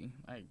crazy.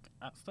 Like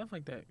stuff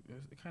like that,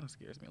 it kind of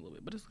scares me a little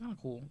bit. But it's kind of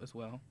cool as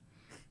well.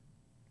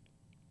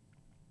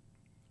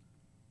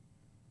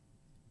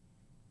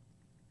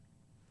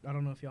 I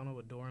don't know if y'all know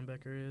what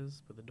Dorenbecker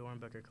is, but the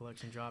Dorenbecker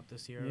collection dropped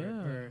this year.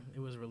 Yeah. Or it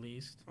was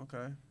released.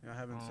 Okay, I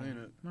haven't seen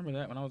it. Remember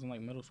that when I was in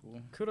like middle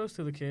school. Kudos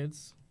to the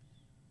kids.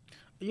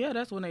 Yeah,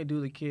 that's when they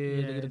do the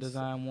kids. Yeah, They get a it's,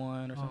 design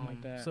one or something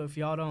like that. So if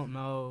y'all don't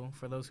know,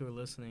 for those who are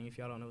listening, if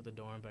y'all don't know what the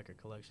Dorenbecker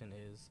collection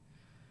is,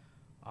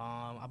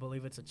 I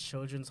believe it's a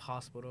children's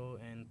hospital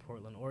in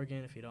Portland,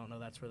 Oregon. If you don't know,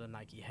 that's where the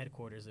Nike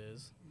headquarters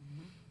is.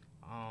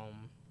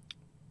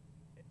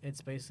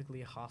 It's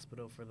basically a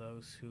hospital for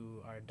those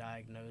who are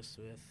diagnosed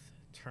with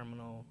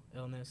terminal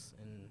illness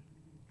and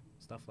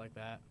stuff like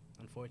that,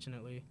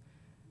 unfortunately.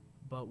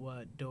 But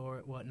what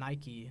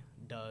Nike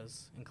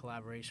does in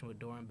collaboration with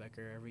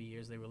Dorenbecker every year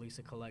is they release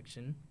a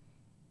collection.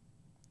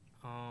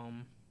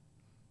 Don't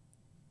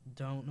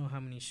know how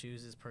many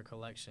shoes is per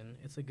collection.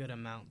 It's a good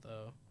amount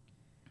though.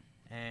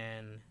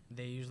 And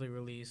they usually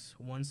release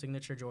one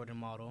signature Jordan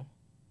model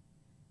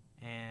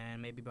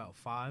and maybe about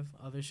 5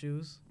 other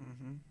shoes.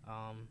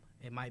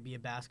 It might be a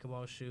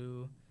basketball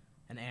shoe,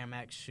 an Air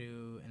Max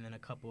shoe, and then a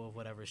couple of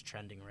whatever's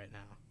trending right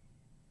now.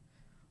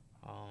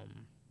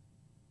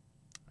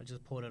 I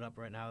just pulled it up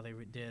right now. They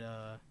did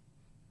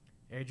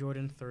Air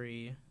Jordan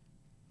 3.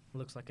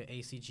 Looks like an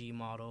ACG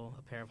model.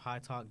 A pair of high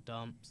top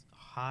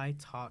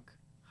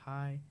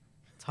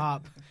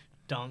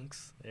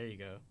dunks. There you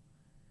go.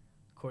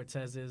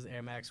 Cortez's,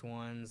 Air Max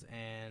 1s,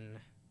 and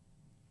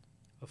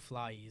a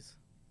Fly's.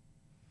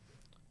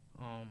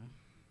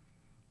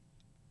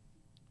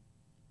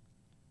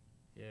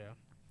 Yeah.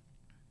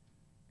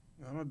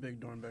 I'm a big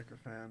Dorenbecker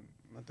fan.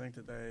 I think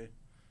that they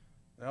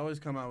always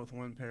come out with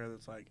one pair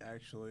that's like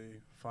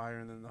actually fire,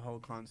 and then the whole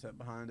concept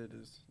behind it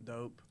is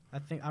dope.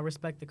 I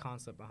respect the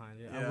concept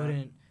behind it. Yeah. I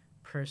wouldn't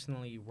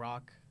personally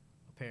rock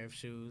a pair of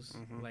shoes,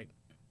 like,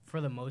 for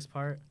the most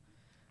part.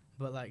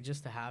 But, like,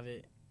 just to have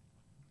it,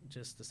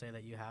 just to say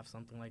that you have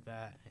something like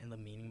that and the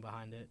meaning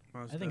behind it,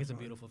 Most I think it's a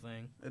definitely. beautiful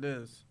thing. It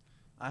is.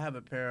 I have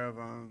a pair of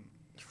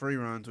Free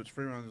Runs, which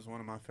Free Runs is one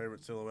of my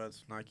favorite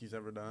silhouettes Nike's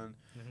ever done.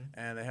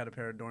 And they had a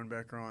pair of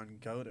Dorenbecker on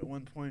GOAT at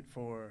one point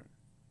for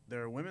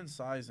their women's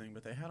sizing,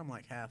 but they had them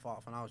like half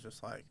off, and I was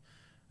just like,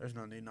 there's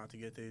no need not to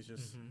get these.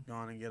 Just go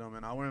on and get them.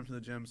 And I wear them to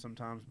the gym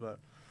sometimes, but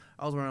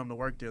I was wearing them to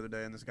work the other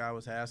day, and this guy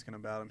was asking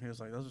about them. He was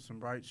like, those are some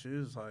bright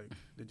shoes. Like,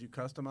 did you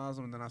customize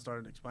them? And then I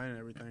started explaining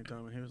everything to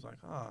him, and he was like,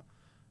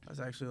 that's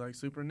actually like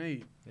super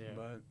neat. Yeah.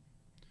 But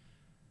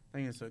I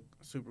think it's a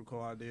super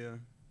cool idea.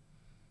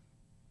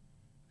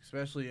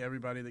 Especially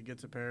everybody that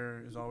gets a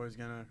pair is always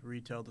going to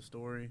retell the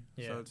story.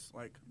 Yeah. So it's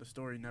like the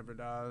story never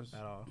dies.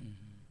 At all.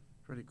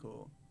 Pretty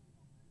cool.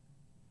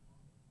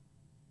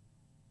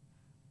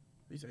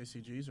 These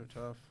ACGs are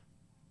tough.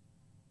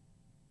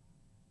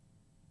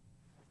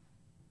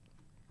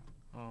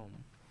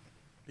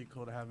 Be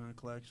cool to have in a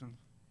collection.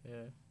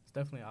 Yeah. It's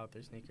definitely an out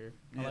there sneaker.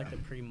 I Yeah. like the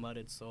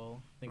pre-mudded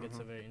sole. I think it's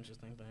a very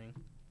interesting thing.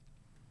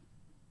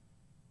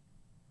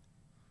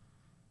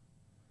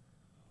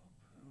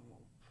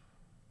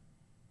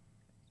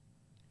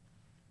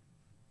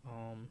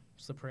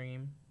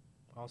 Supreme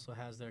also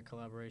has their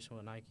collaboration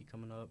with Nike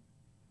coming up.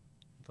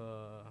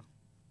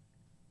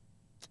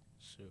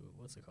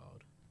 What's it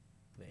called?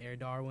 The Air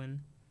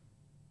Darwin.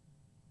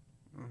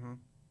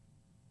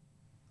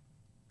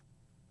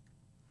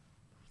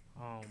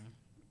 I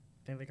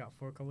think they got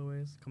 4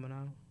 colorways coming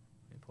out.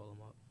 Let me pull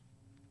them up.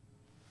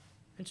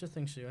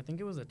 Interesting shoe. I think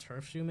it was a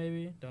turf shoe,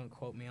 maybe. Don't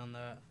quote me on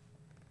that.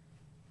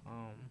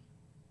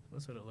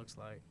 That's what it looks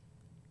like.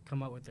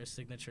 Come up with their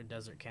signature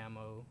desert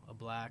camo, a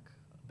black,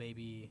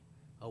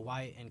 a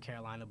white and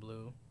Carolina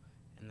blue,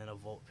 and then a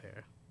Volt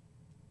pair.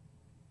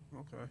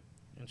 Okay.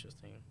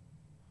 Interesting.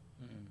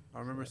 I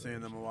remember seeing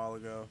them a while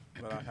ago,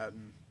 but I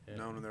hadn't Yeah.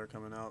 known when they were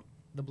coming out.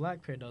 The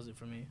black pair does it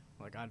for me.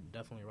 Like, I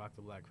definitely rock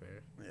the black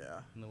pair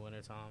Yeah. in the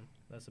wintertime.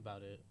 That's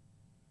about it.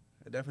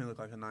 It definitely looked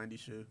like a 90s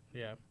shoe.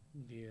 Yeah.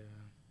 Yeah,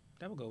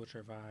 that would go with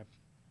your vibe.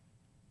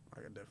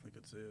 I definitely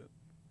could see it.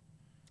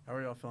 How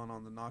are y'all feeling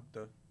on the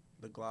Nocta?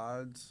 The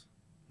glides?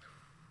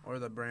 Or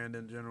the brand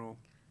in general?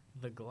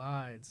 The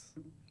glides.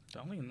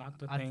 The only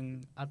Nocta I-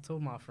 thing, I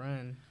told my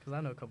friend, because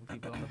I know a couple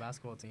people on the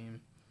basketball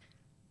team,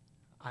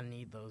 I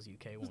need those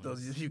UK ones.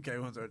 Those UK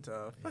ones are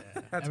tough. Yeah.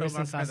 I told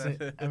my friend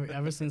that.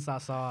 ever since I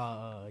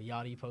saw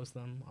Yachty post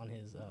them on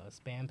his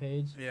spam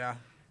page, Yeah,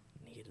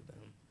 needed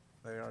them.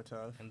 they are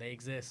tough. And they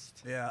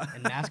exist Yeah.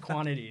 in mass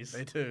quantities.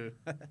 They do.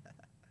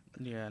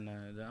 yeah,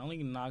 no. The only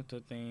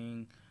Nocta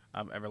thing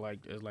I've ever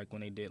liked is like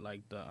when they did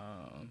like the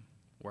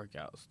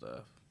workout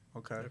stuff,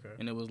 Okay.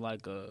 and it was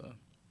like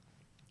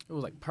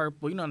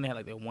purple. You know, and they had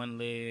like the one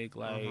leg,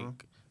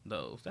 like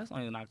those. That's the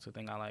only Nocta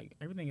thing I like.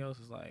 Everything else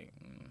is like,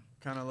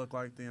 Kind of look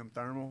like the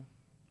thermal.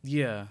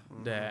 Yeah,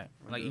 Mhm. that.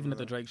 I Like do even at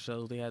the that. Drake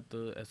shows, they had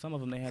at some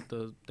of them they had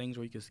the things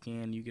where you could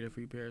scan, you get a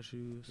free pair of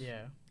shoes.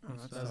 Yeah, Oh,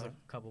 that's that was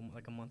tough.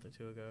 a month or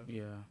two ago.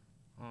 Yeah.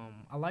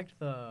 I liked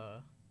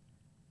I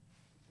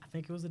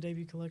think it was the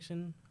debut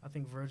collection. I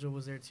think Virgil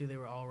was there too. They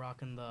were all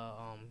rocking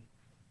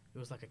it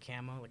was like a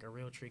camo, like a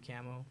real tree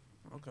camo.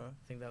 Okay.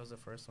 I think that was the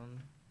first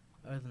one.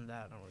 Other than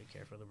that, I don't really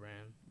care for the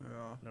brand.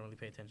 Yeah. I don't really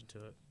pay attention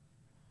to it.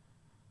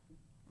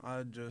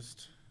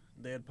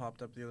 They had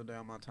popped up the other day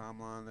on my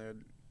timeline. They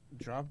had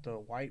dropped a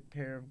white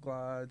pair of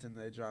glides and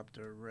they dropped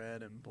a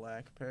red and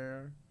black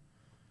pair.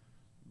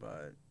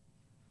 But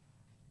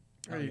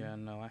Oh yeah,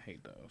 no, I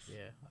hate those.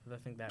 Yeah, I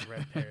think that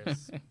red pair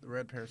is. the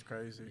red pair's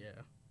crazy.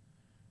 Yeah.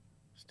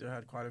 Still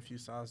had quite a few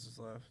sizes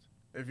left.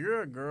 If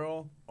you're a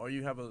girl or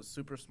you have a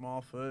super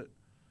small foot,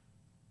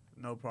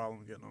 no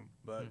problem getting them.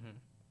 But Mhm.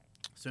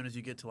 as soon as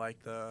you get to like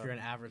If you're an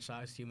average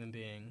sized human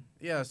being,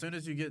 as soon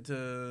as you get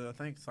to, I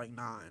think it's like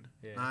 9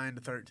 Yeah.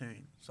 to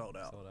 13, sold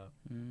out. sold out.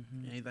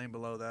 Mm-hmm. Anything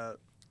below that,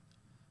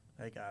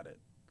 they got it.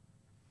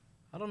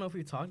 I don't know if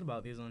we talked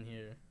about these on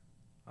here,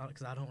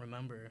 because I don't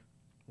remember.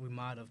 We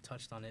might have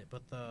touched on it,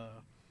 but the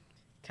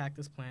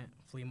cactus plant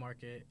flea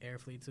market air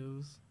flea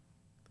 2s,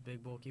 the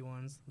big bulky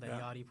ones that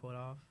Yeah. Yachty put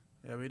off.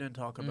 Yeah, we didn't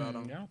talk about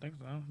them. Yeah, I don't think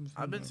so.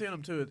 I've been seeing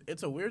them too.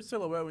 It's a weird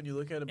silhouette when you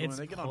look at it, but It's when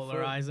they get on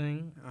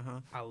polarizing.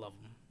 foot, I love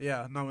them.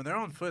 yeah, no, when they're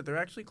on foot, they're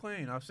actually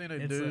clean. I've seen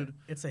a dude.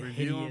 It's a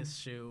review 'em. hideous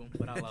shoe,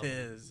 but I love It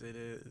it.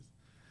 is.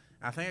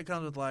 I think it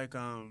comes with like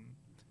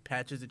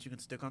patches that you can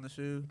stick on the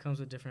shoe. It comes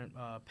with different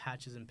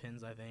patches and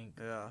pins, I think.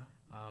 Yeah,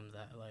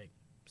 That like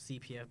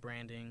CPF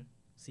branding,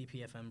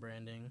 CPFM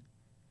branding.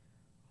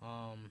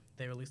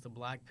 They released a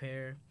black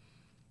pair,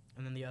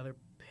 and then the other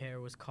pair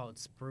was called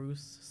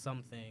Spruce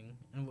something.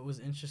 And what was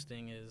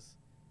interesting is,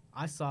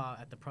 I saw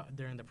at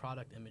during the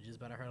product images,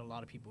 but I heard a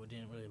lot of people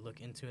didn't really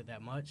look into it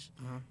that much.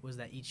 Uh-huh. Was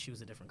that each shoe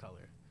is a different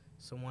color?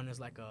 So one is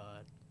like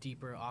a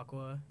deeper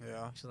aqua,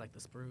 yeah, which is like the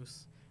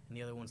spruce, and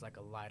the other one's like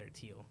a lighter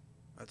teal.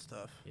 that's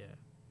tough. Yeah.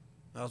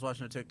 I was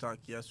watching a TikTok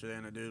yesterday,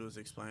 and a dude was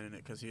explaining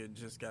it because he had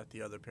just got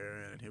the other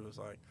pair in, and he was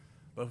like,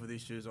 both of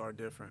these shoes are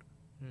different.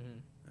 Mm-hmm.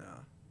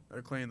 Yeah,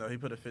 they're clean though. He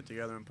put a fit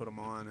together and put them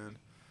on, and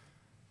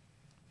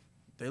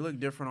they look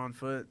different on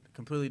foot,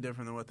 completely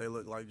different than what they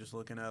look like just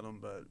looking at them,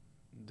 but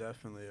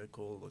definitely a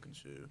cool looking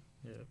shoe.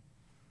 Yeah.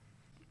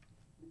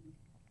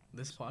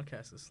 This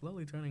podcast is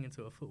slowly turning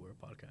into a footwear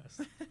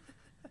podcast.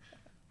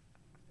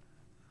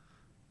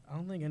 I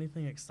don't think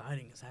anything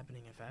exciting is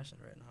happening in fashion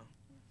right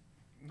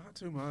now. Not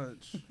too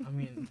much. I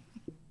mean,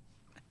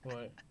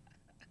 what?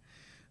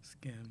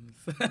 Skims.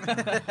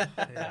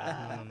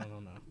 Yeah, no.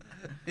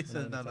 He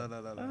said, No, no.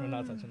 We're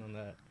not touching on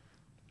that.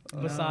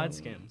 Besides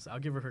Skims, I'll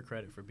give her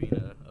credit for being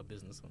a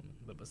businesswoman.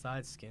 But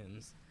besides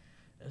Skims,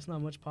 there's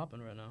not much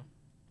popping right now.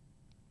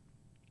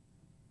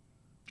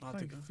 I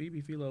think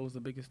Phoebe Philo was the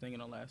biggest thing in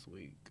the last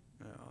week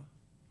Yeah.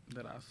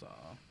 that I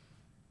saw.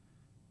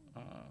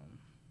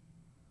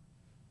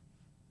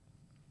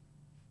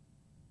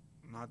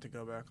 Not to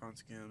go back on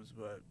Skims,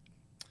 but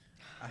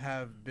I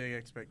have big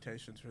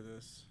expectations for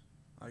this,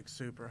 like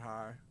super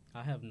high.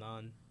 I have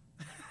none.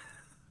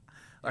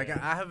 Like Yeah.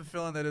 I have a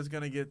feeling that it's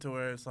gonna get to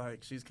where it's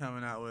like she's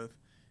coming out with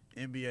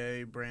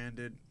NBA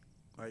branded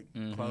like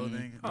Mhm.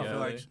 clothing. I Yeah. feel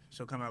like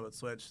she'll come out with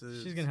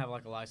sweatsuits. She's going to have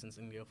like a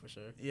licensing deal for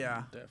sure.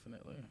 Yeah.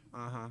 Definitely.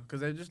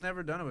 Because they've just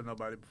never done it with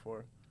nobody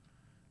before.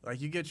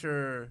 Like you get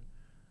your,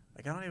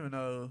 like I don't even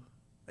know.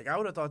 Like I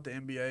would have thought the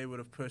NBA would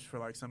have pushed for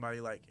like somebody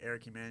like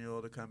Eric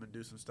Emanuel to come and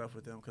do some stuff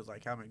with them because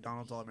like how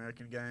McDonald's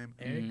All-American game.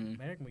 Eric Mhm.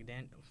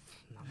 McDaniel.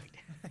 Not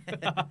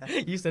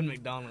McDaniel. You said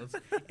McDonald's.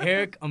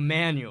 Eric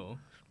Emanuel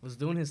was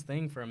doing his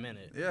thing for a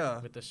minute Yeah.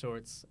 with the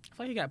shorts. I feel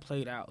like he got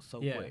played out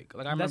so Yeah. quick.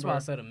 Like I That's why I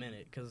remember, said a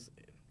minute, because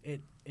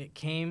it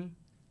came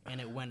and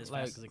it went as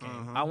Like, fast as it came.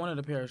 uh-huh. I wanted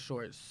a pair of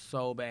shorts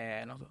so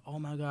bad, and I was like, oh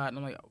my god. And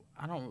I'm like,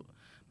 I don't.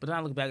 But then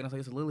I look back and I was like,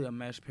 it's literally a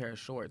mesh pair of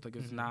shorts. Like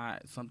it's Mhm.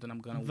 not something I'm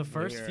gonna. The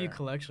first few wear.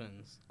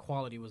 collections,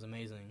 quality was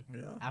amazing.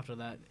 Yeah. After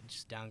that, it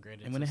just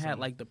downgraded. And when to it had some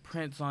like the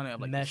prints on it,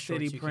 like the mesh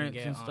city shorts you can prints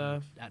get and on-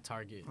 stuff. at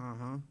Target.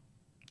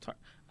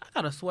 I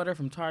got a sweater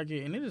from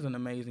Target, and it is an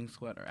amazing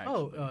sweater.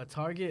 Actually.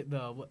 Target.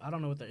 I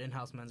don't know what their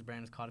in-house men's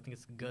brand is called. I think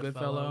it's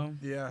Goodfellow. Goodfellow.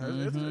 Yeah.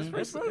 Mhm. It's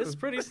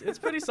pretty smooth. It's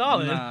pretty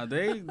solid. Nah,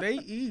 they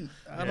eat.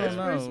 I Yeah, don't it's pretty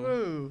know.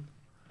 smooth.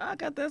 I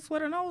got that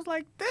sweater, and I was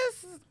like,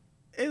 this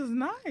is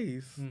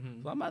nice.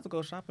 Mhm. So I'm about to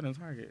go shopping in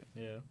Target.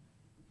 Yeah.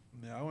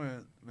 Yeah, I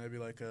went maybe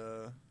like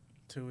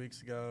 2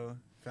 weeks ago.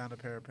 Found a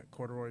pair of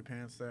corduroy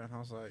pants there, and I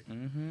was like,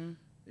 Mm-hmm.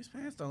 these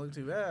pants don't look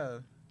too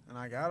bad. And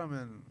I got them,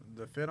 and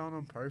the fit on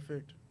them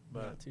perfect.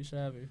 But Not too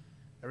shabby.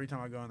 every time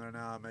I go in there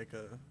now, I make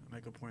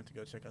a point to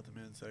go check out the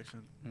men's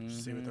section,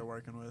 see what Mhm. they're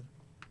working with.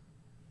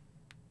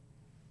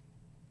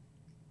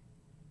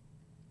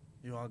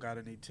 You all got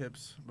any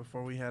tips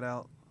before we head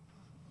out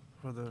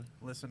for the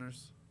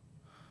listeners?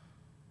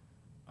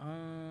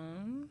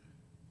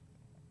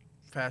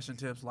 Fashion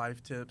tips,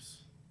 life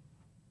tips.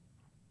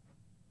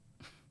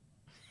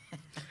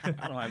 I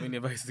don't have any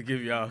advice to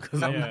give y'all because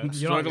Yeah, I'm you don't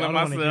struggling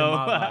wanna hear my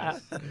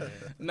myself. advice.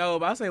 Yeah. No,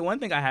 but I say one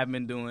thing I have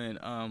been doing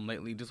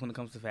lately, just when it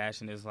comes to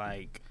fashion, is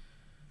like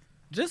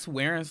just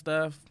wearing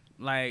stuff.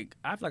 Like,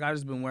 I feel like I've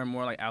just been wearing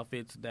more, like,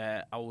 outfits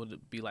that I would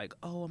be like,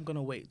 oh, I'm going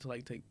to wait to,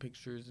 like, take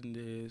pictures in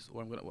this.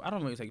 Or I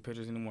don't really take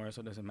pictures anymore,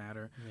 so it doesn't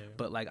matter. Yeah.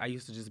 But, like, I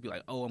used to just be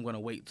like, oh, I'm going to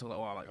wait till, like,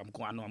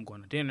 I know I'm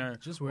going to dinner.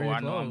 Just wear or your I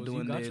know I'm clothes.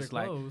 doing You got this. your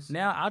Like, clothes.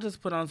 now I'll just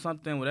put on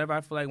something, whatever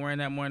I feel like wearing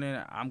that morning.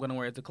 I'm going to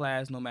wear it to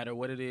class no matter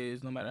what it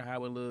is, no matter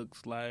how it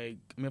looks. Like,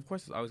 I mean, of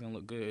course, it's always going to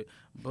look good.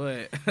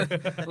 But,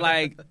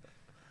 like,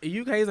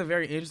 UK is a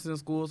very interesting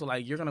school. So,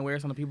 like, you're going to wear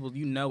something people,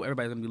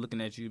 everybody's going to be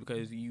looking at you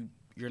because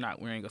you're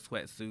not wearing a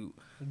sweatsuit.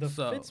 The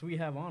fits we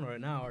have on right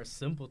now are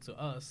simple to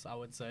us, I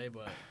would say,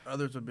 but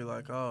Others would be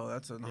like, "Oh,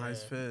 that's a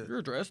nice fit."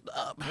 You're dressed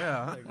up.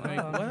 Yeah. like, Like,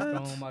 I'm what? just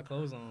throwing my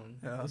clothes on.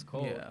 Yeah. It's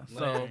cold. Yeah, so-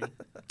 Layering.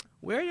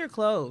 Wear your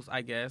clothes,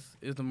 I guess,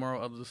 is the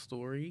moral of the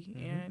story.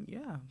 Mhm. And,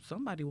 yeah,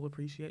 somebody will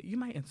appreciate you.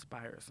 Might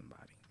inspire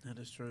somebody. That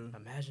is true.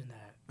 Imagine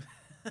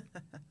that.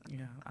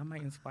 Yeah, I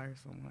might inspire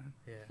someone.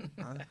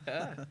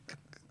 Yeah,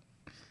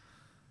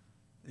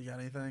 You got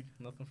anything?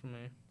 nothing for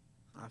me.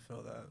 I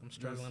feel that. I'm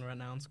struggling right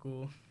now in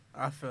school.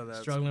 I feel that.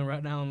 Struggling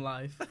right now in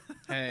life.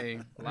 Hey,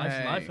 Life's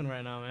hey. lifing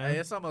right now, man. Hey,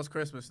 it's almost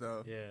Christmas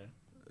though. Yeah.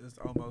 It's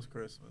almost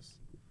Christmas.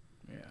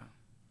 Yeah.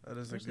 That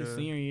is a Especially good.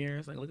 senior year,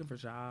 it's like looking for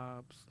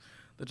jobs.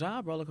 The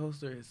job roller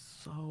coaster is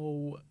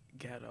so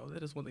ghetto.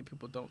 That is one thing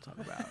people don't talk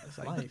about. It's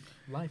like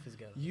Life is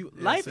ghetto. Yes,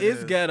 life it is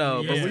is.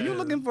 ghetto, but Yeah. when you're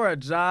looking for a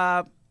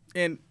job,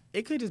 and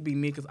it could just be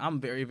me because I'm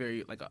very,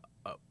 very like a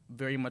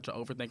very much an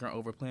overthinker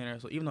and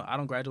overplanner. So even though I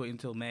don't graduate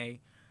until May,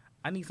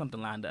 I need something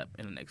lined up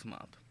in the next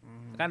month.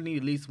 Mhm. Like I need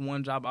at least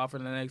one job offer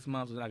in the next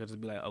month, so that I could just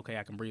be like, okay,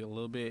 I can breathe a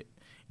little bit,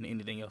 and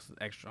anything else is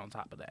extra on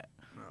top of that.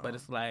 No. But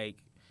it's like,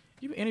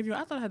 you interview.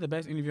 I thought I had the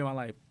best interview of my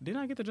life.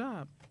 Didn't I get the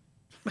job?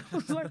 I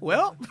was like,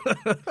 well,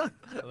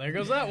 There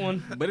goes that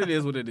one. but it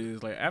is what it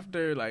is. Like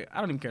after, like I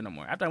don't even care no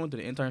more. After I went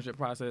through the internship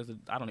process,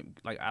 I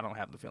don't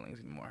have the feelings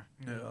anymore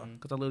yeah. Mhm.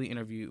 because I literally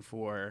interviewed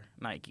for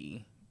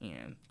Nike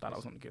and thought I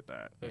was going to get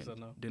that. They and said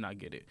no. Did not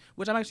get it,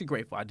 which I'm actually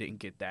grateful I didn't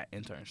get that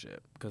internship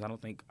because I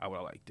don't think I would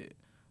have liked it.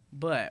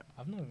 But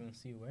I've never even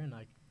seen you wear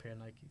a pair of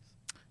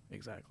Nikes.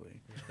 exactly,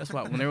 that's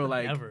why when they were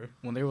like, Ever.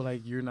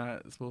 you're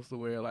not supposed to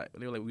wear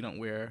they were like we don't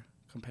wear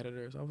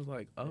competitors. I was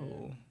like,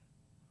 oh. Yeah.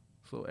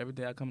 So every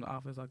day I come to the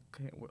office, I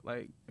can't wear,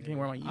 I can't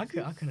wear my I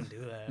Yeezys? couldn't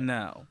do that.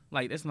 No,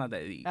 like it's not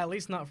that deep. At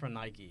least not for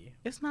Nike.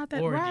 It's not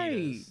that Or right.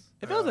 Adidas.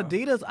 If it was Yeah.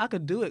 Adidas, I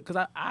could do it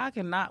because I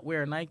cannot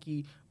wear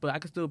Nike, but I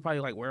could still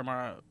probably like wear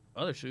my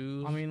other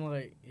shoes. I mean,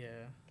 like,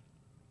 yeah.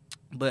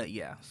 But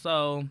yeah,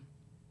 so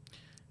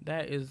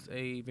that is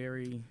a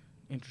very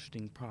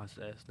interesting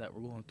process that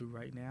we're going through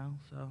right now.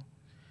 So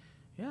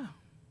yeah,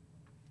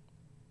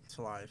 It's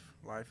life.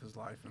 Life is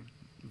life.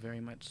 very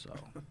much so.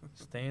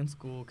 Stay in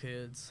school,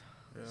 kids.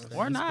 Yes. Stay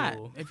Or in not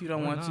school. if you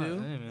don't Or want not. to.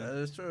 Hey, man. That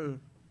is true.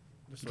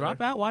 Just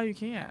Drop out while you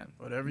can.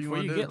 whatever you Before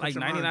want you to do. get like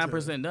put your mind to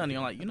 99% done,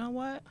 you're like, you know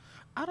what?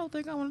 I don't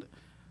think I want.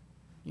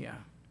 Yeah.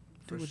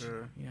 For Do what you-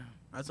 sure. Yeah.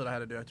 That's what I had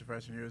to do after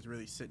freshman year, is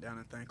really sit down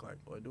and think, like,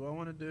 what do I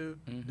want to do?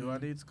 Do I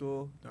Mhm. need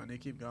school? Do I need to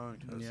keep going?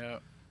 'Cause Yeah.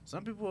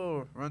 some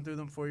people run through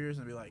them 4 years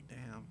and be like,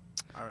 damn,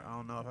 I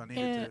don't know if I needed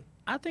And to.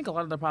 I think a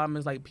lot of the problem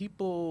is like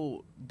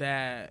people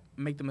that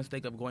make the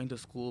mistake of going to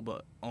school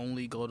but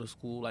only go to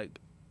school.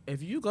 Like,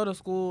 if you go to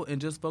school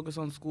and just focus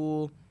on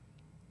school,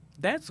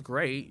 that's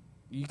great.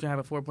 You can have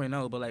a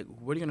 4.0, but like,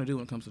 what are you gonna do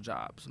when it comes to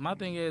jobs? My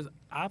thing is,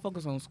 I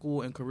focus on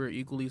school and career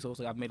equally. So it's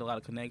like I've made a lot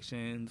of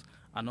connections.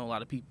 I know a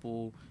lot of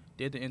people.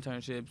 Did the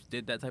internships,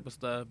 did that type of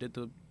stuff, did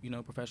the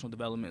professional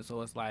development.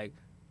 So it's like,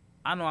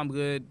 I know I'm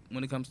good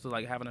when it comes to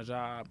like having a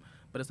job.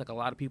 But it's like a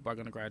lot of people are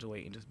gonna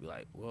graduate and just be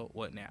like, well,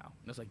 what now?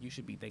 And it's like you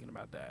should be thinking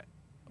about that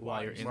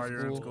while you're in While school.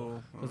 you're in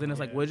school. Because then it's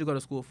like, Yeah. what did you go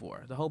to school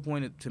for? The whole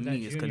point to That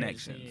me is junior and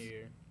connections. senior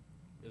year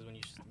is when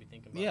you should be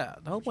thinking about Yeah,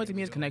 the whole what point to you're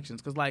me is doing.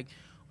 connections. Because like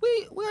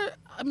we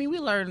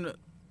learn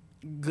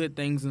good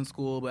things in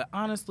school, but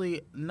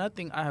honestly,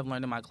 nothing I have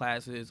learned in my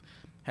classes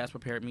has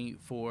prepared me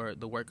for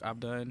the work I've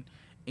done.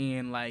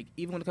 And like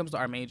even when it comes to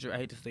our major, I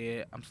hate to say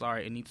it, I'm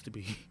sorry, it needs to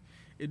be.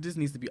 It just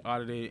needs to be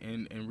audited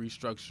and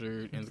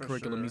restructured, and the For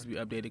curriculum sure. needs to be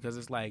updated because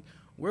it's like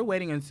we're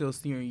waiting until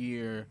senior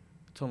year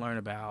to learn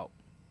about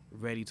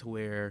ready to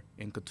wear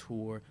and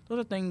couture.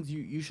 Those are things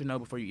you should know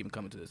before you even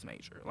come into this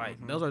major.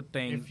 Like Mhm. those are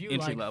things If you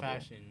entry like level.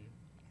 fashion,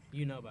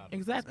 you know about it.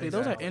 Exactly.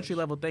 Those are Exactly. entry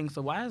level things.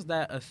 So why is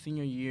that a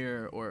senior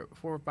year or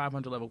 400 or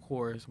 500 level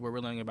course where we're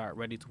learning about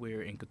ready to wear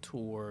and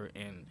couture,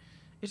 and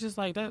it's just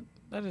like that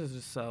is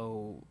just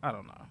so, I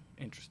don't know,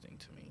 interesting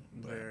to me.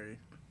 But, Very.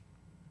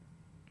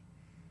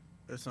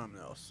 It's something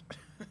else.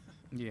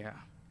 yeah.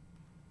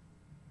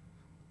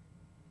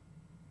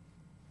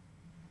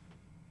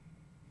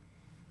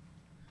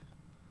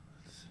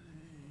 Let's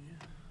see.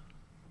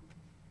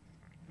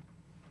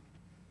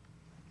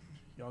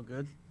 Y'all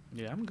good?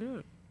 Yeah, I'm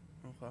good.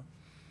 Okay.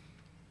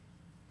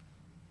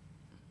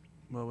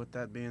 Well, with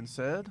that being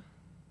said,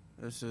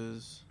 this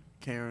is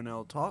Karen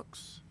L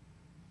Talks,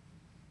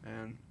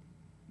 and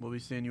we'll be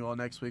seeing you all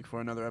next week for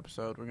another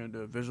episode. We're going to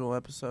do a visual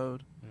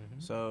episode,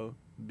 Mhm. so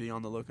be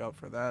on the lookout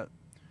for that.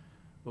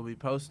 We'll be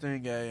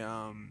posting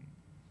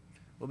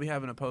we'll be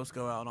having a post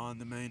go out on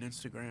the main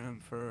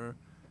Instagram for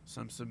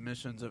some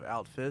submissions of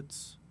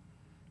outfits,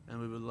 and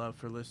we would love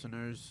for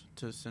listeners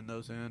to send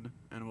those in,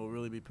 and we'll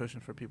really be pushing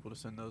for people to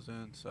send those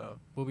in. So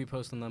We'll be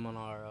posting them on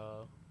our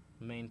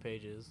main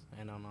pages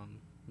and on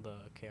the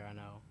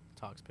KRNL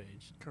Talks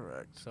page.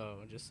 correct. So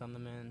just send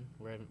them in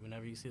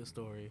whenever you see a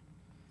story,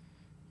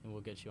 and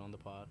we'll get you on the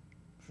pod.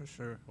 For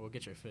sure. We'll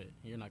get your fit.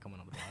 You're not coming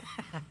on the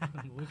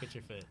pod. We'll get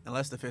your fit.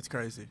 Unless the fit's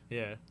crazy.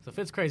 Yeah. So if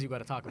it's crazy, we got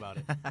to talk about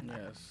it.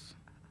 Yes.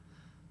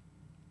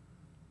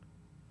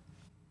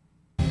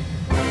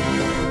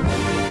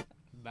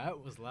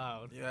 That was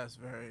loud. Yes,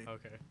 very.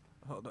 Okay.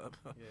 Hold up.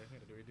 Yeah, I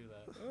got to redo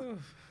that.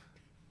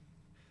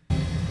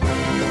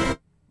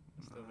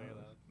 Still very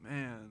loud.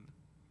 Man.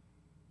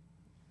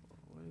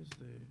 What is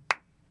the...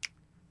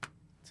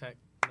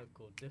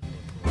 Technical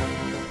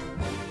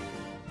difficulties.